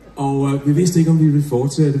 Og vi vidste ikke, om vi ville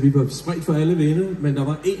fortsætte. Vi var spredt for alle vinde, men der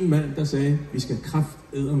var en mand, der sagde, vi skal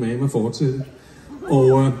krafteddermame fortsætte.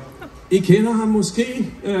 Og I kender ham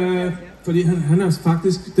måske, fordi han er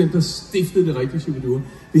faktisk den, der stiftede det rigtige Shu-bi-dua.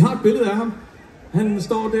 Vi har et billede af ham. Han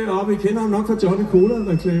står deroppe. I kender ham nok fra Johnny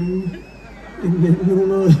Cola-reklamen i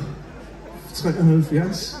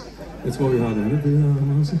 1973. Jeg tror, vi har et andet billede af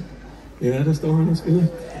ham også. Ja, der står han og spiller.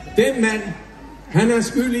 Den mand, han er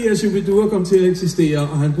skyldig i, at Shu-bi-dua kom til at eksistere,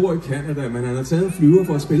 og han bor i Canada, men han har taget en flyver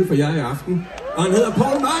for at spille for jer i aften. Og han hedder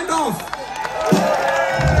Paul Meindorf!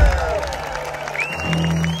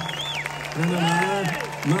 Han er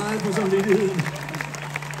meget på samvittigheden.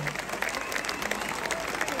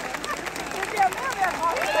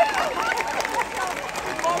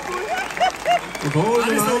 Og Paul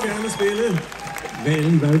vil meget gerne spille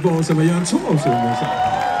Valen Valborg, som er Jørgen Thorups yndlingssang.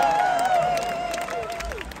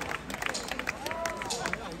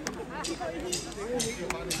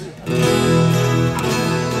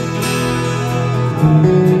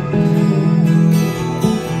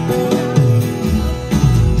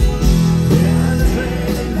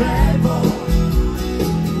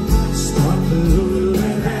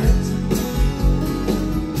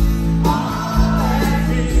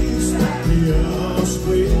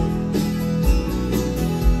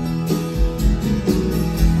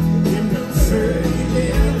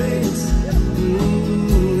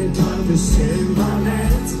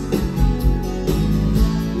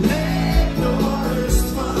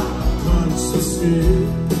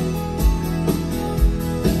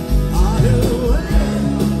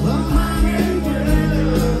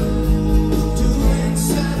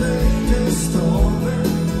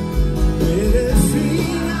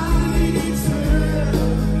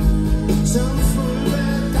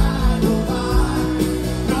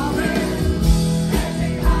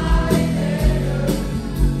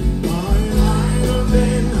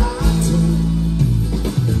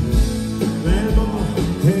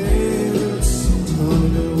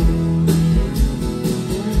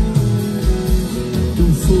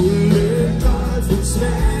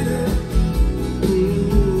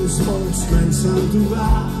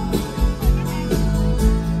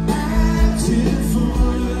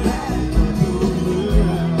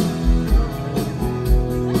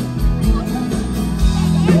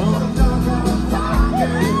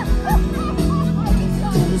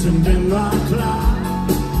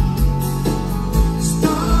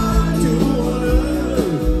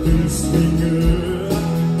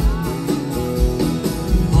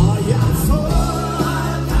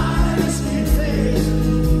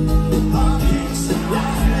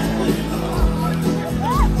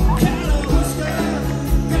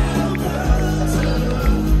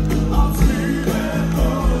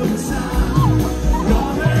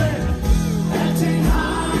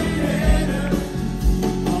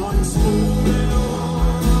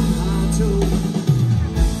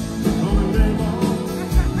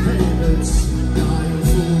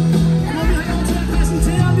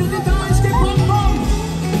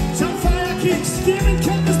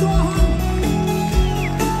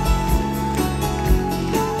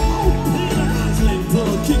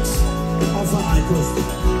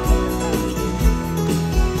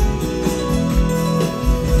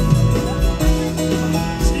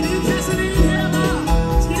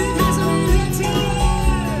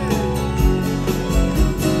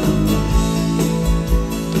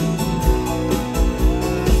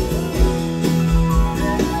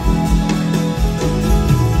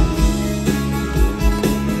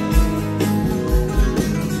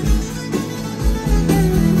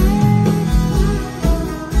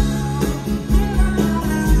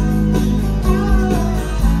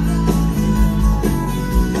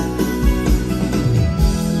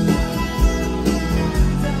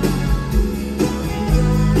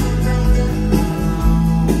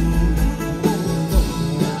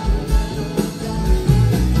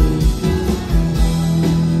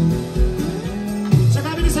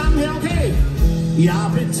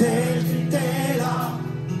 Jeg betalte daler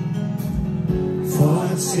for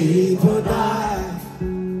at se på dig.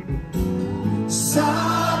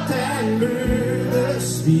 Sådan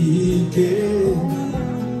mødes vi igen.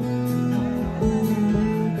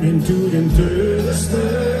 Men du den dødeste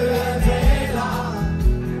af daler,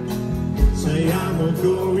 så jeg må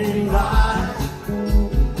gå min vej.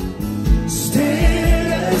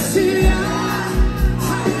 Stille siger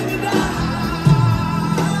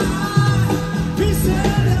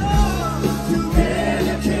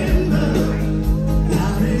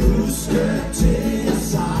til jeg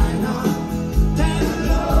sejner den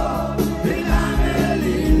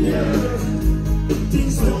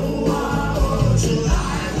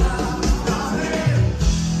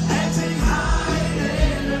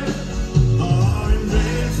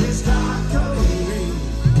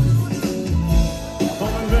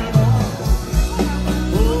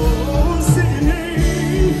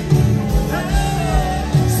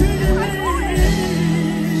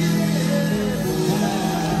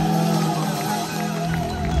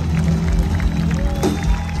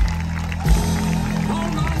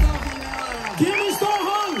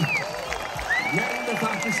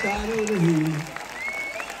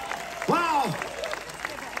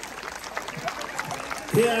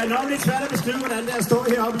Det er nok lidt svært at beskrive, hvordan det er at stå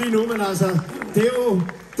heroppe lige nu, men altså, det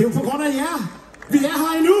er jo på grund af jer. Vi er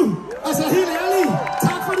her endnu. Altså, helt ærligt.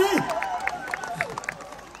 Tak for det.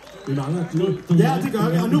 Vi mangler dyr. Ja, det gør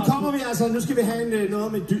vi. Og nu kommer vi altså, nu skal vi have noget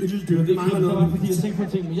om et lille dyr. Det mangler noget. Det var fordi, jeg tænkte på en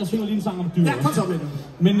ting, men jeg synger lige en sang om dyr. Ja, kom så med det.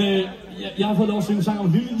 Men jeg har fået lov at synge en sang om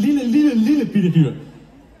et lille bitte dyr.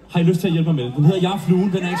 Har I lyst til at hjælpe mig med den? Den hedder Jeg er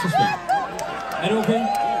fluen, den er ikke så svær. Er det okay?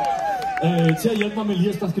 Til at hjælpe mig med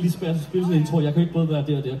Elias, der skal lige spille sådan en intro. Jeg kan ikke både være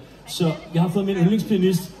der og der. Så jeg har fået min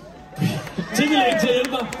yndlingspianist Tivoli til at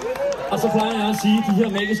hjælpe mig. Og så plejer jeg at sige de her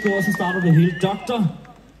magiske ord, så starter det hele. Doctor,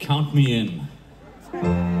 count me in.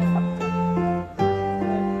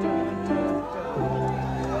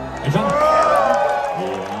 Er I klar?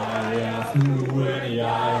 Jeg er fluen, jeg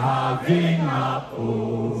har vinger på.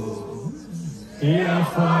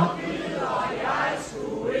 Derfor gider jeg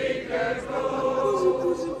sgu ikke gå.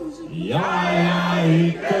 Jeg er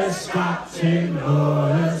ikke skabt til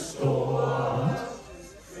noget stort.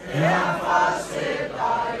 Derfor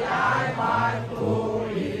sætter jeg mig på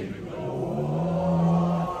en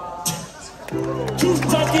lort. Tusind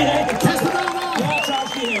tak skal I have. Kasper Daggaard. Ja, tak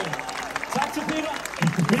skal I have. Tak til Peter.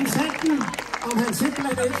 Men sanden, om han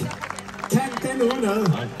simpelthen ikke kan den udenad.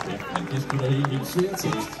 Nej, det er sgu da helt vildt svær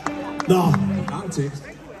tekst. Nå. Lang tekst.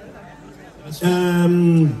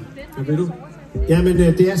 Hvad ved du? Jamen,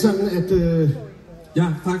 det er sådan, at... Jeg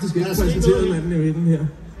har faktisk ikke præsenteret manden i den her.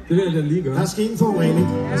 Det vil jeg da lige gøre. Der er sket en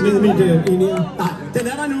forurening med mit ind her. Nej, den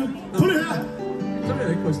er der nu. Prøv lige her. Så vil jeg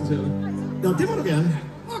ikke præsentere det. Nå, det må du gerne.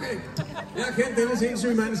 Okay. Jeg har kendt denne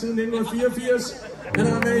sindssyge mand siden 1984. Han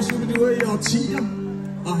har været i Shu-bi-dua i årtier.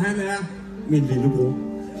 Og han er min lillebror.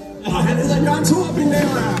 Og han hedder Jørgen Thorup, min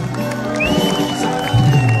nævner.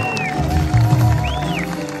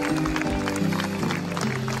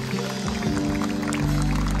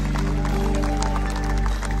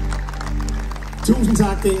 Tusind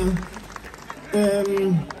tak, Dinger.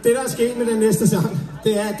 Det, der er sket med den næste sang,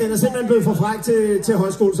 det er, at den er simpelthen blevet for fræk til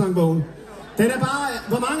højskolesangbogen. Den er bare...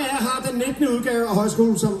 Hvor mange af jer har den 19. udgave af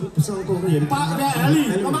højskolesangbogen hjemme? Bare vær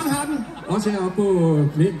ærlige. Hvor mange har den? Også heroppe på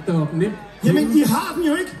Nemt og Nemt. Jamen, I har den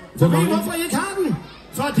jo ikke. For ved I, hvorfor I ikke har den?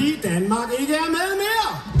 Fordi Danmark ikke er med mere.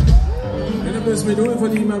 Den er blevet smidt ud,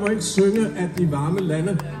 fordi man må ikke synge, at de varme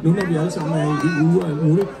lande, nu når vi alle sammen er i EU og alt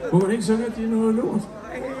muligt, må man ikke synge, at de er noget lort.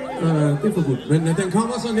 Det er forbudt. Men den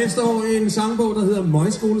kommer så næste år i en sangbog, der hedder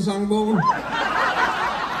Møjskolesangbogen.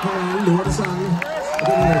 Her er alle lortesange. Og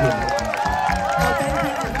det er det. Og den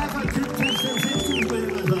bliver i hvert fald købt til 6.000 med.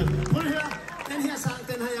 Prøv at høre. Den her sang,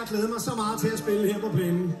 den har jeg glædet mig så meget til at spille her på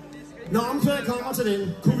plænen. Når omkvædet kommer til den,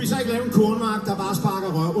 kunne vi så ikke lave en kornmark, der bare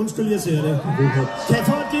sparker rør? Undskyld, jeg siger det. Kan jeg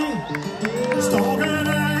få et G? Storken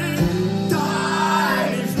er en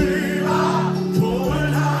dejlig flyver på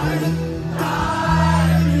en hej.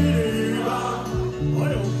 Dejlig løver.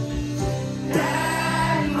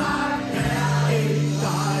 Danmark er et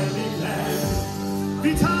dejligt land.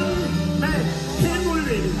 Vi tager den med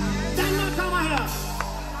himmelvind. Danmark kommer her.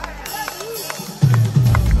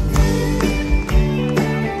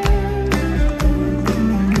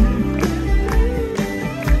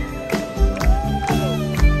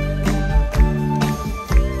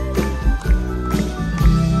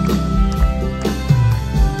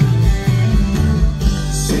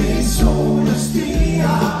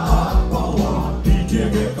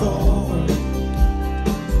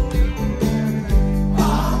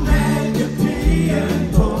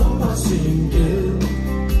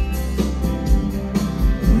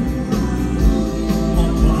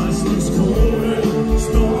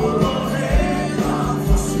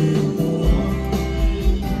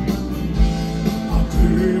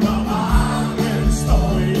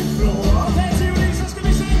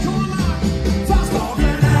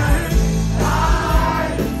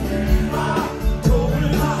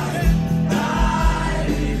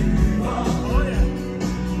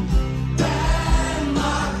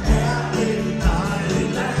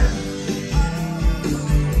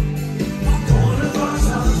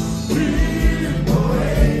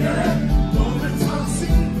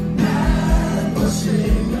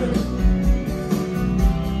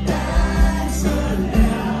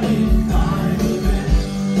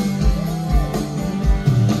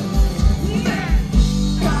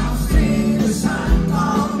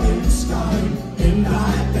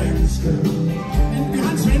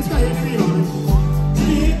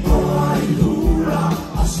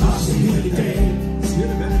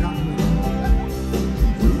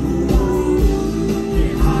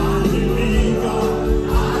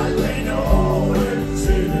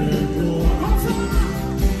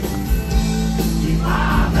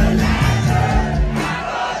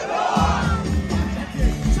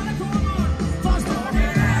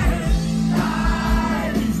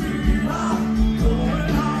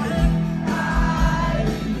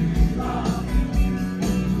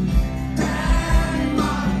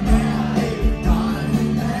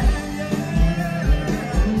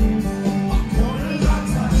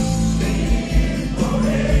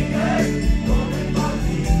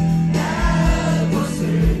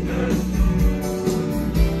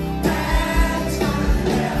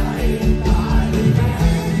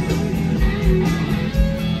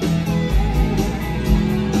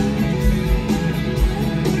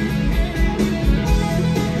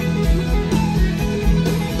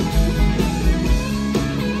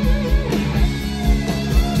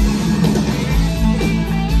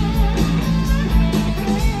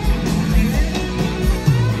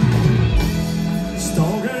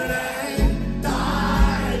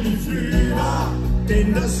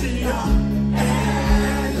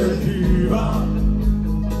 byer.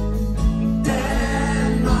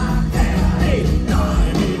 Danmark er et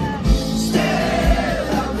dejligt sted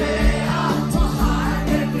at være, for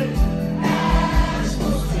hegnet er små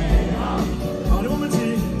træer. Og det må man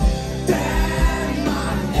sige,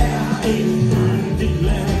 Danmark er et dejligt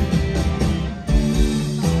land.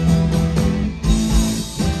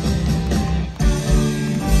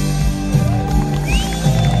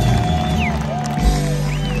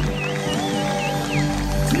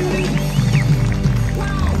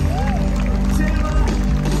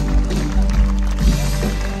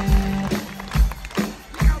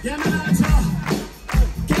 Jamen altså,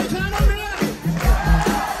 kan I klare noget mere?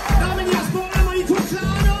 Nå, men jeg spurgte, må I kunne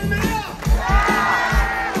klare noget mere?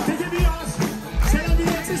 Det kan vi også. Selvom vi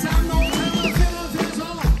er til sammen over 375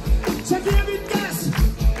 år, så giver vi gas,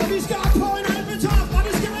 og vi skal op på en alpetop, og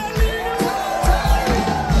det skal være lige nu.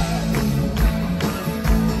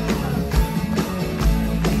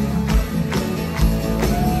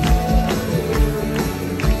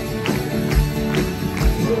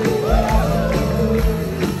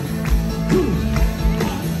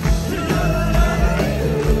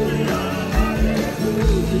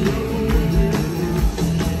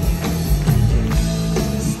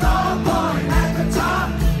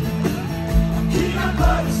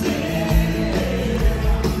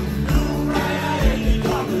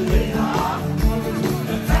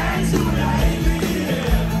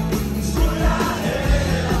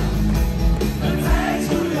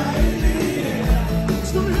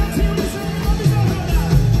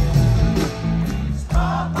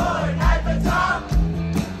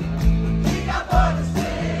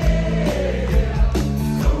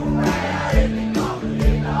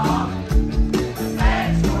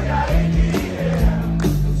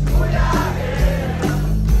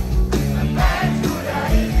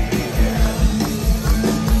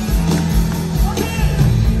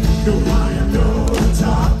 Nu har jeg nået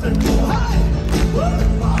toppen nu. Hvor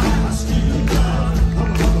er jeg skide glad.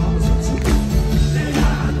 Det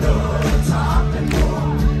er nået toppen nu.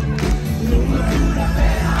 Nu er du der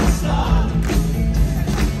være stolt.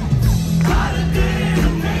 Var det det du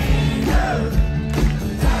mente,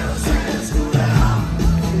 da du selv skulle have?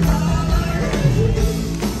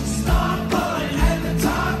 Stop på en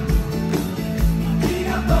alpetop og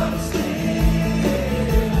kigger på det sted.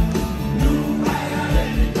 Nu er jeg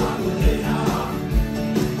endelig kommet herop.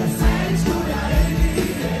 Hvad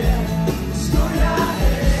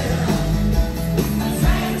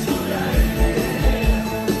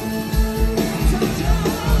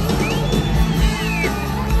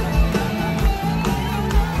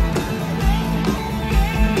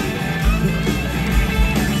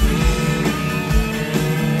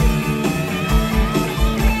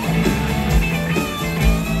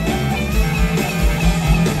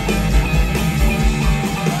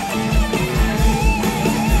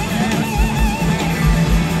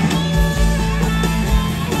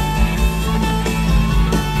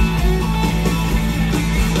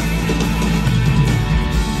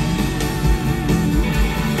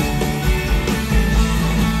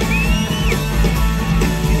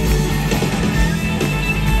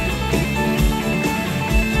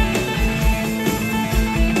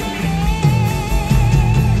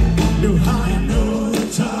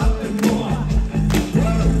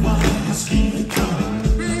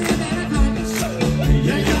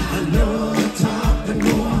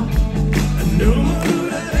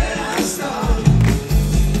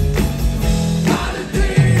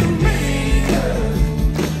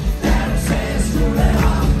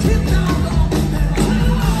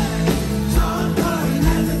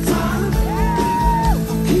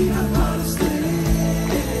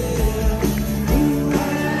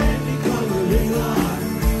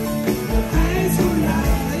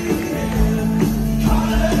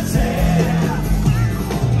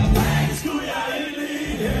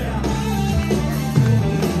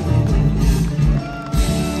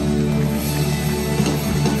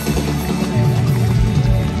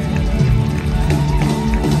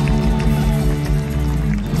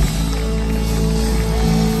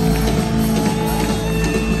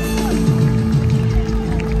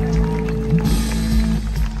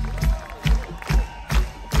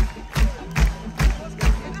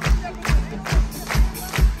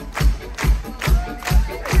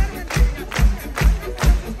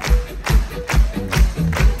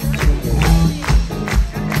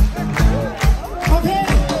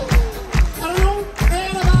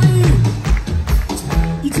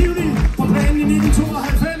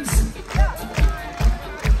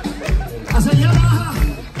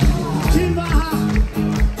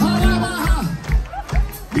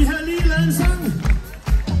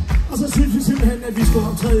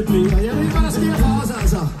det bliver. Jeg ved ikke, hvad der sker for os,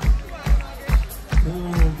 altså.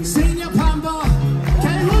 Seniorpamper,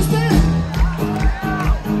 kan I huske det?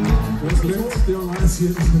 Det var meget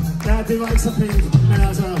siger det. Ja, det var ikke så pænt, men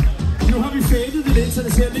altså, nu har vi fadet det lidt, så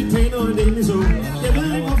det ser lidt pænere ud end det egentlig så. Jeg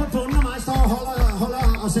ved ikke, hvorfor bunden af mig står og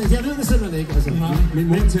holder og siger, jeg ved det simpelthen ikke, altså. Min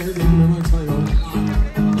mor talte ikke med mig i 3 år.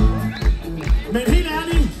 Men helt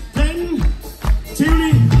ærligt, planen,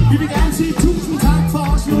 Tivoli, vi vil gerne sige 1000 tak for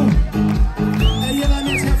os nu, at I har været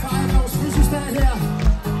med til at fejre vores fødselsdag her.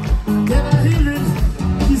 Det har været helt vildt.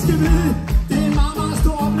 I skal vide, det er en meget, meget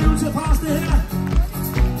stor oplevelse for os, det her.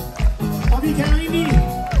 Og vi kan jo egentlig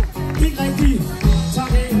ikke rigtig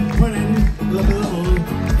tage af på en anden eller bedre måde.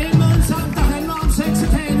 En måde en sang, der handler om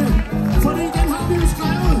sexikane, fordi den har vi jo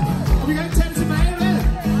skrevet, og vi kan ikke tage det tilbage med.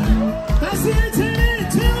 Hvad siger I til det,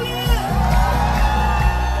 Tivoli?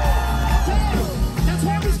 Jeg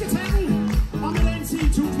tror, vi skal tage den, og med den sige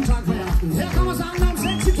 1000 tak for i aften. Her kommer sangen om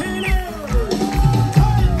sexikane.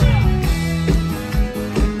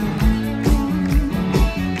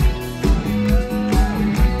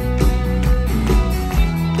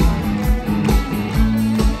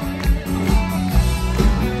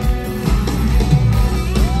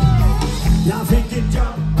 Jeg fik et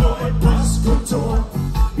job på et postkontor.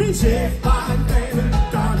 Min chef var en dame,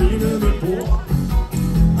 der lignede min bror.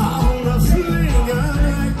 Og hun er flink og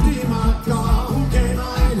rigtig makker. Hun gav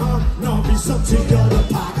mig en hånd, når vi sorterede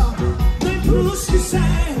pakker. Men pludselig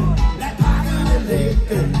sagde hun, lad pakkerne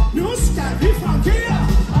ligge. Nu skal vi fungere,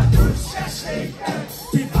 og du skal slikke.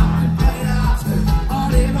 Det var en bred aften, og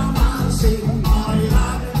det var meget sent. Og i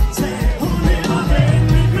retten sagde hun, det var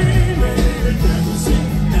venligt med. Jeg kunne se,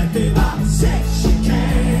 at det var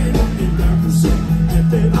sexikane. Jeg kunne se, at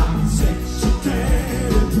det var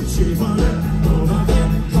sexikane. På cheferne, under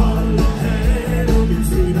den kolde hale. Vi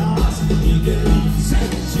føler os ikke i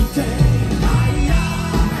sexikane.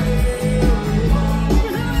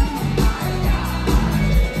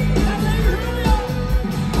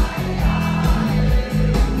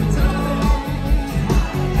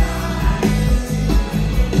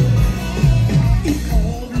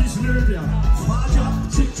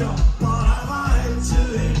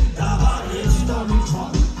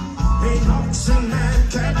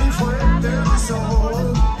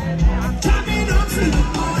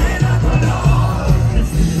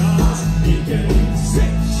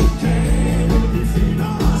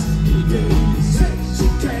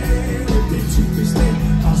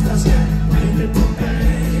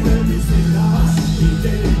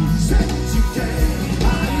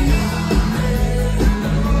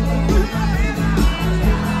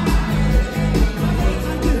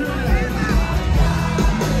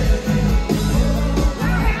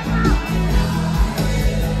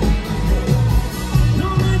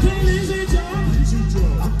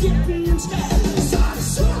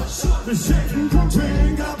 Hvis chefen kun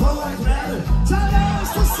tænker på at knalde, så lad os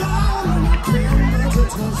få sammen og kæmpe til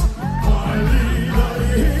trods. For jeg lider det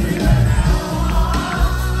hele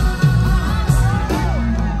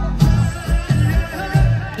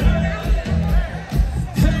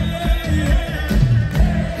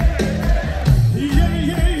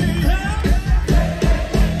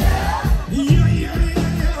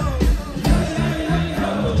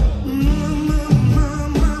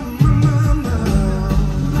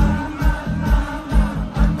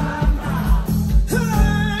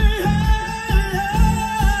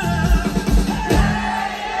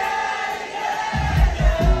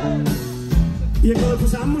I har gået på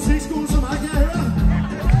samme musikskole som mig, kan jeg høre.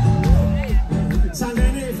 Sangen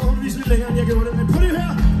er forholdsvis lidt længere, end jeg gjorde det. Men prøv lige at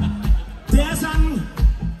høre. Det er sådan,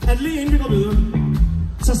 at lige inden vi går videre,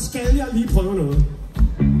 så skal jeg lige prøve noget.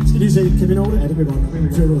 Skal lige se, kan vi nå det? Ja, det bliver godt.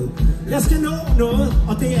 Jeg skal nå noget,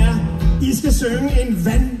 og det er, I skal synge en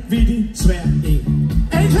vanvittig svær en.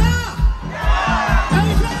 Er I klar? Ja! Er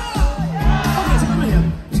I klar? Okay, så kom her.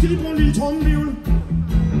 Vi skal lige bruge en lille trommevivl.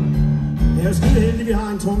 Jeg er jo skide heldig, vi har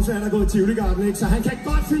en tromsær, der er gået i Tivoli-garden, ikke? Så han kan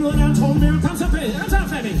godt finde ud af en trommevivl. Kom så, Pæ. Han tager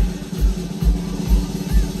fat i.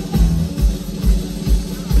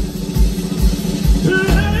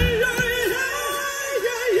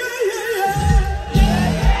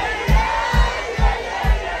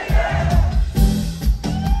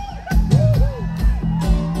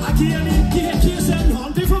 Giv selv en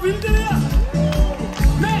hånd. Det er for vildt, det der.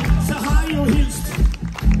 Men så har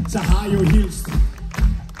I jo hilst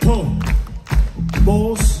på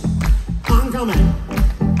vores ankermand.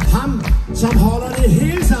 Ham, som holder det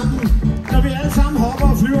hele sammen, når vi alle sammen hopper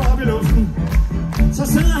og flyver op i luften. Så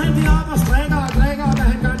sidder han deroppe og strikker og drikker, hvad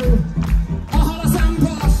han gør nu. Og holder sammen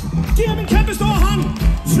på os. Giv ham en kæmpe stor hånd.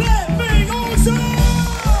 Flemming Olsen!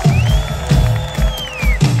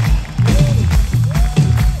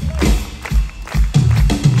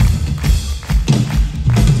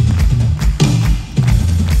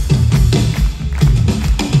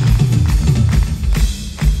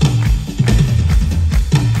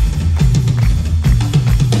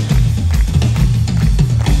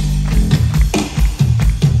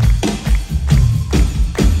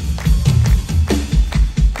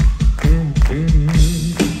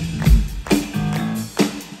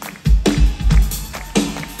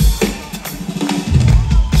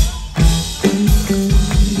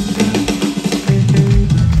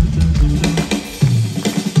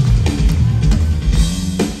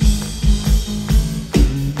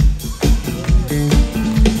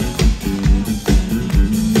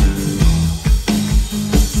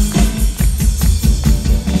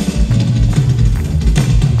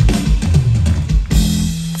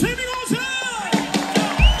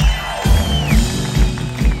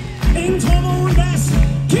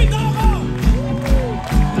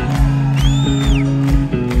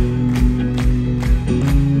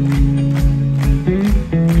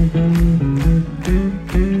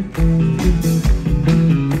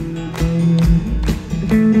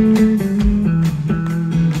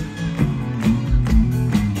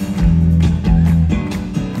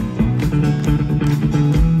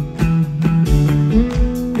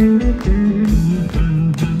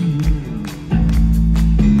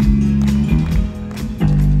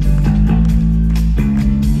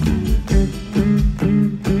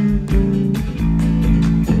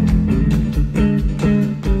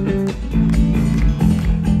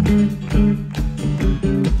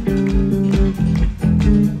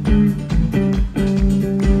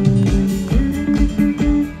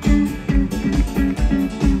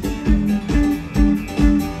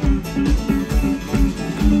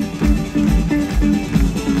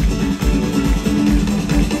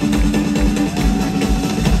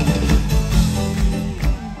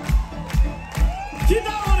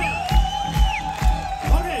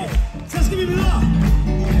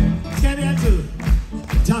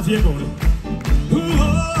 4 gulv.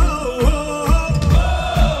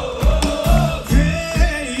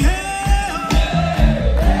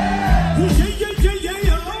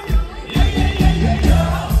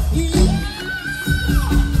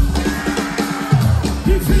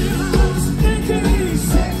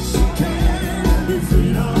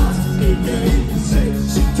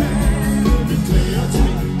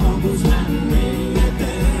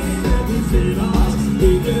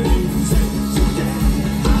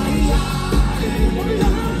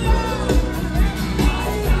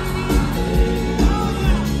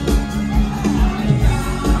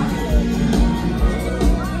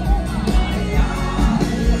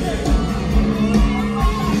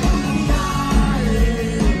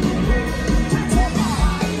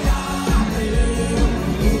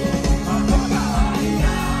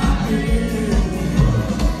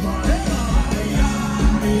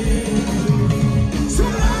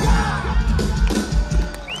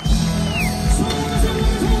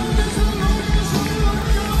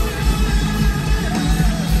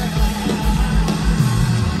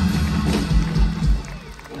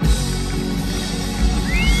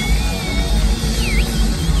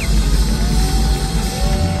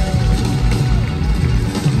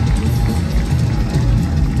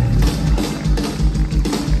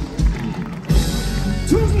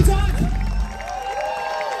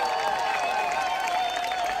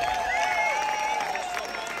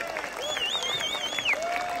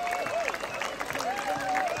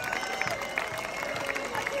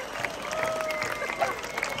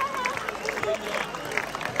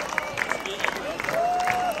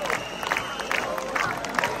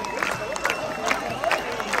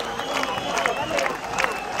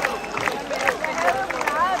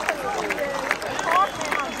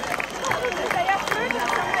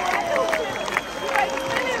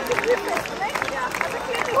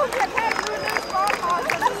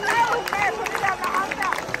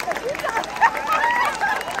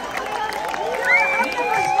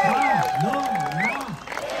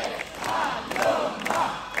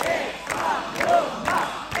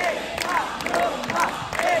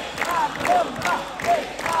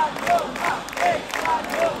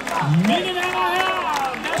 Mine damer og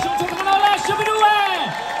herrer, version 2.0 Shu-bi-dua!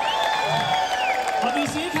 Og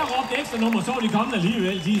hvis I ikke har råbt ekstra nummer, så er de kommet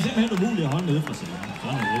alligevel. De er simpelthen umulige at holde nede fra scenen.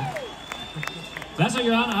 Sådan er det. Hvad så,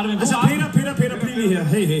 Jørgen? Har du en god aften? Peter, bliv lige her.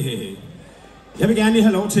 Hey. Jeg vil gerne lige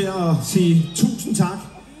have lov til at sige 1000 tak,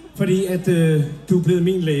 fordi at du er blevet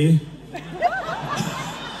min læge.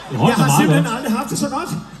 Jeg har simpelthen aldrig haft det så godt.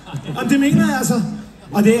 Og det mener jeg altså.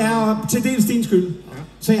 Og det er til dels din skyld.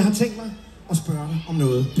 Så jeg har tænkt mig at spørge dig om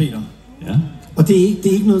noget, Peter. Ja. Og det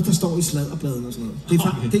er ikke noget, der står i sladderbladen og sådan noget. Det er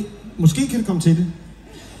faktisk, måske kan det komme til det.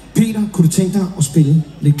 Peter, kunne du tænke dig at spille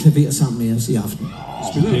lidt klaver sammen med os i aften?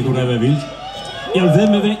 Det kunne da være vildt. Jeg vil ved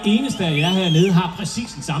med, hver eneste af jer hernede har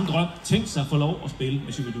præcis den samme drøm. Tænk sig at få lov at spille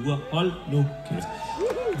med Shu-bi-dua. Hold nu kæft.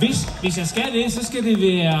 Hvis jeg skal det, så skal det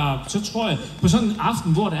være, så tror jeg, på sådan en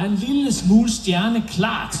aften, hvor der er en lille smule stjerne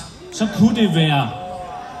klart, så kunne det være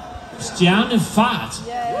Stjernefart.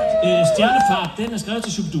 Stjernefart, den er skrevet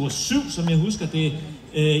til Shu-bi-dua 7, som jeg husker det.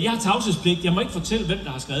 Jeg har tavshedspligt. Jeg må ikke fortælle, hvem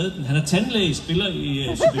der har skrevet den. Han er tandlæge, spiller i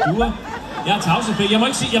Shu-bi-dua. Jeg har tavshedspligt. Jeg må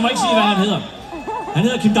ikke sige, hvad han hedder. Han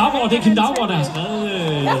hedder Kim Daggaard. Det er Kim Daggaard, der har skrevet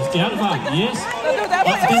Stjernefart. Yes.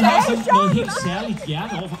 Og den har sådan noget helt særligt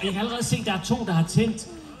hjerte overfor. Jeg kan allerede se, at der er 2, der har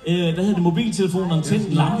tændt mobiltelefonerne,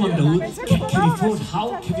 tændt lamperne derude. Kan vi få et hav?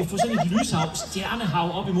 Kan vi få sådan et lyshav,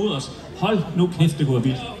 stjernehav op imod os? Hold nu kæft, det kunne være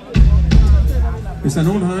vildt. Hvis der er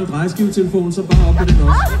nogen, der har en drejeskivetelefon, så bare op på den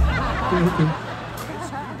også. Det er okay.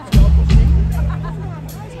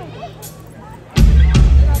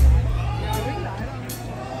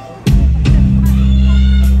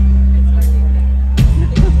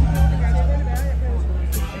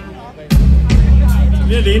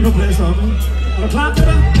 Vi er alene på plads oppe. Er du klar,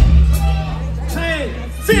 Peter? 3,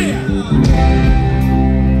 4!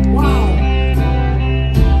 Wow!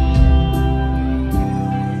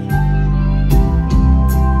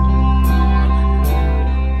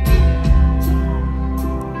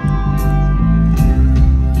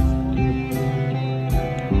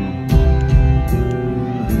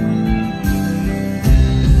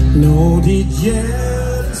 Når dit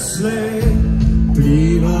hjerteslag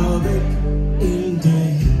bliver væk en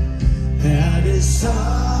dag, er det så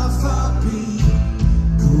forbi,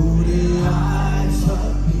 kunne det ej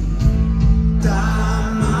forbi. Der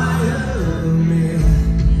er meget mere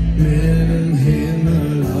mellem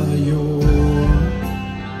himmel og jord.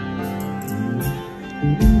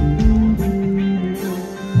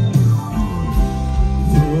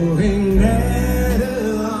 På en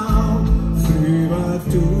natteravn flyver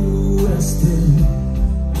du afsted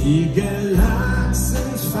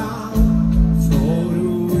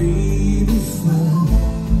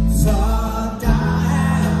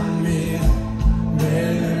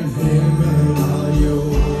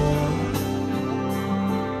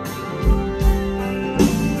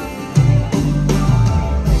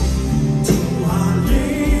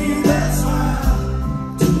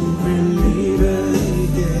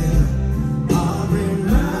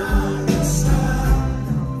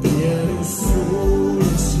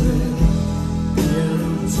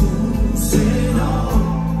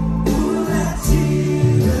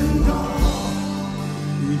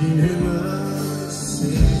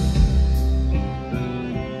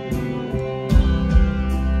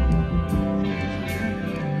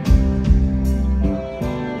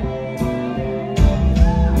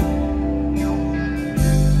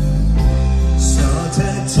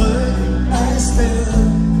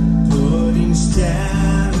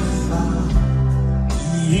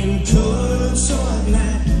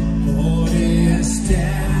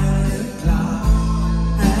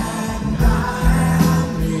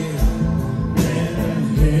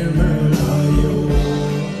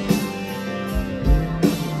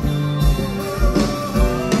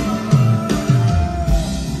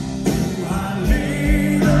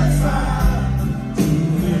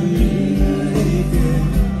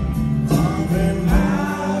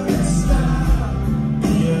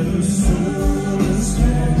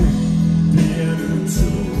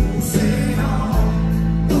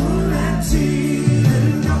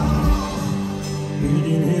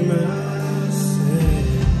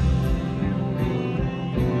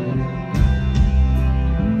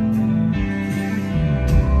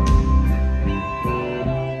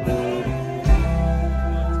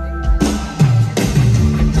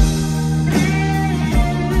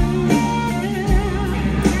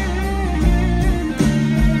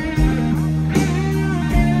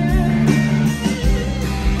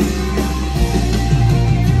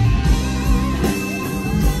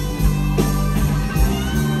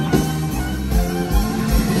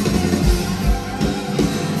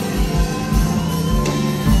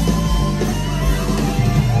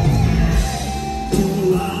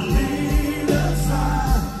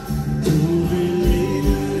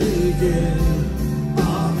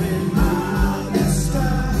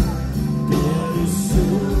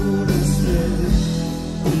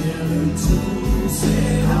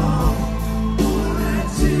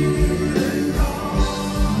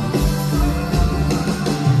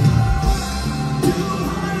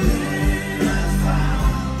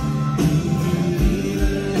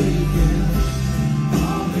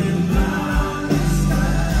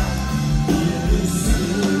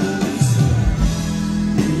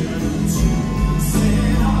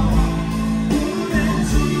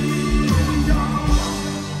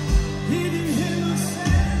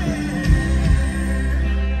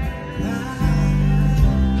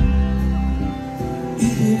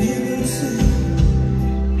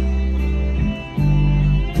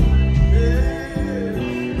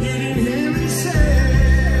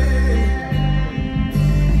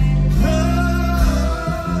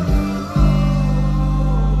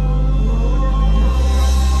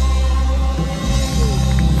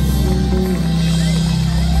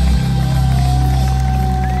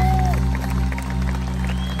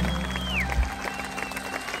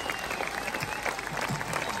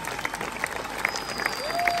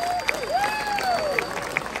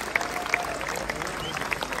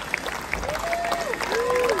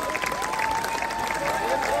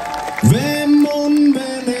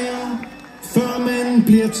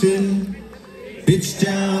bliver til et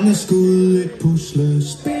stjerneskud, et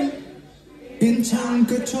puslespil, en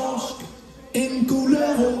tanketorsk, en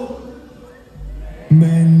gulerod.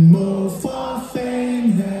 Man må for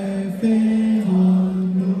fan have været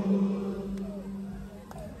noget.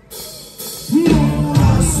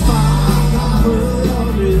 Mors far var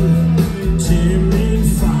rød ved, til min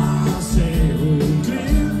far sagde hun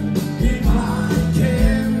glid. Vi var en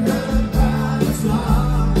kæmpe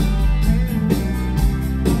børneslag,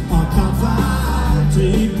 og der var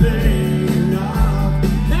aldrig penge.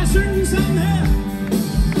 Lad os synge sammen her.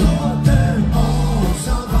 8 år,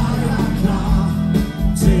 så var jeg klar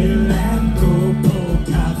til at gå på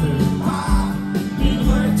kaffebar. Min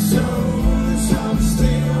ryg så ud som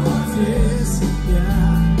stæver fisk, ja.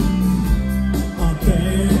 Og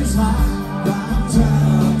gagens ret var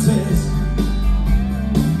tør tæsk.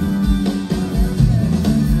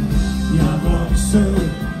 Jeg voksede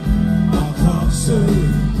og koksede.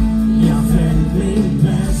 Jeg fandt min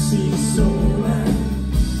plads i solen.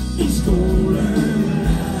 I skolen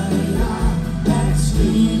lærte jeg at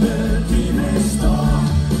skrive dine står.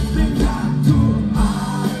 Men jeg kunne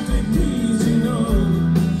aldrig blive til noget.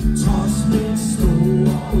 Trods mit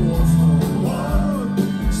store ordforråd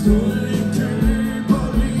stod i kø på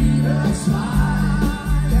livets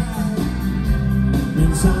vej.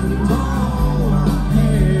 Men sådan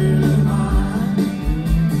overhalede mig.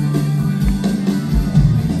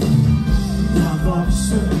 Jeg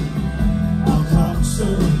voksede og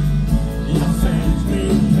koksede. Jeg fandt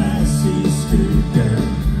min plads i skyggen.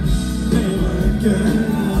 Med ryggen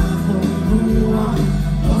på muren.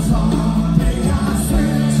 Og så blev jeg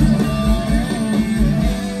født.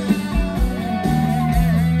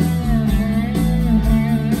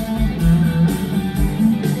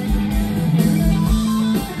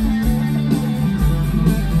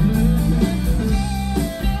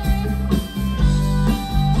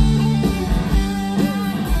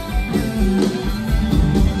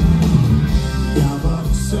 Jeg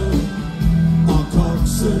voksede og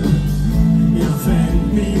koksede. Jeg fandt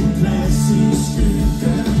min plads i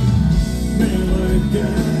skyggen. Med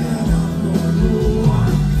ryggen op mod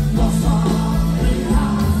muren. Hvorfor blev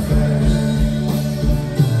jeg født?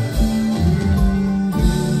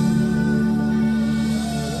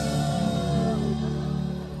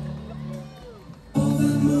 Og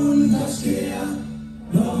hvad mon der sker,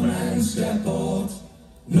 når man skal bort?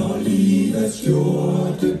 Når livets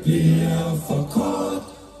skjorte bliver for kort,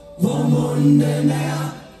 hvor munden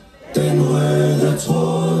er den røde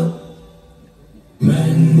tråd.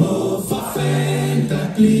 Man må for fanden da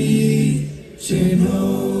blive til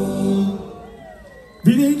noget.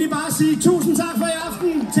 Vi vil egentlig bare sige tusind tak for i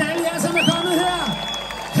aften til alle jer, som er kommet her.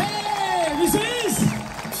 Hey, vi ses!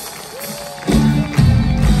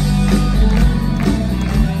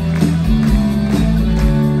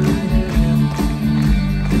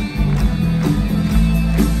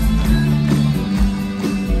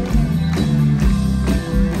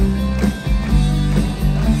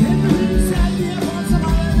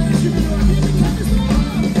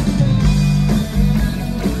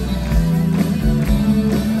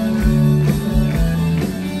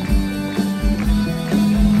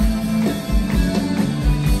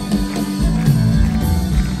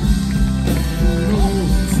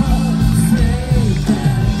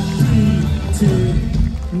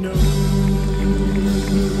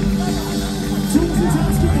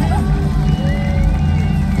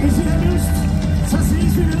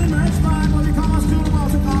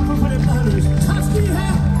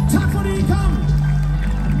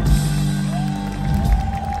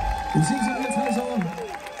 Vi ses om 50 år.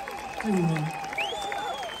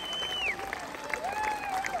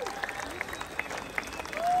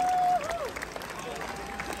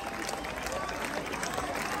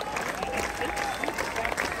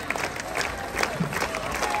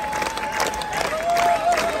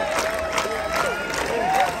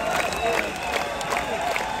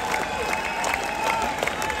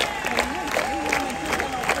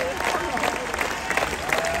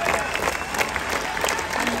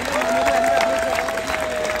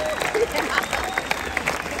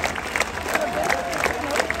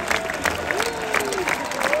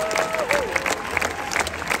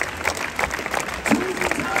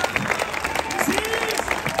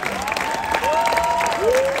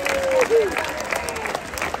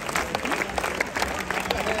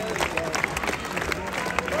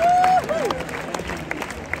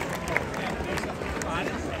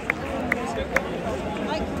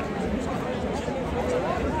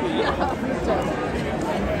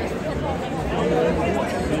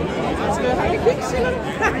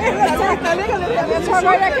 Der ligger lidt her. Jeg tror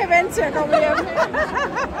godt, jeg kan vente til at komme hjem.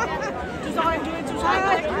 Du står en lille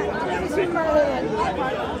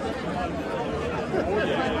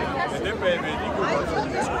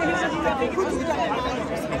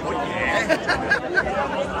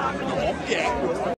Ja.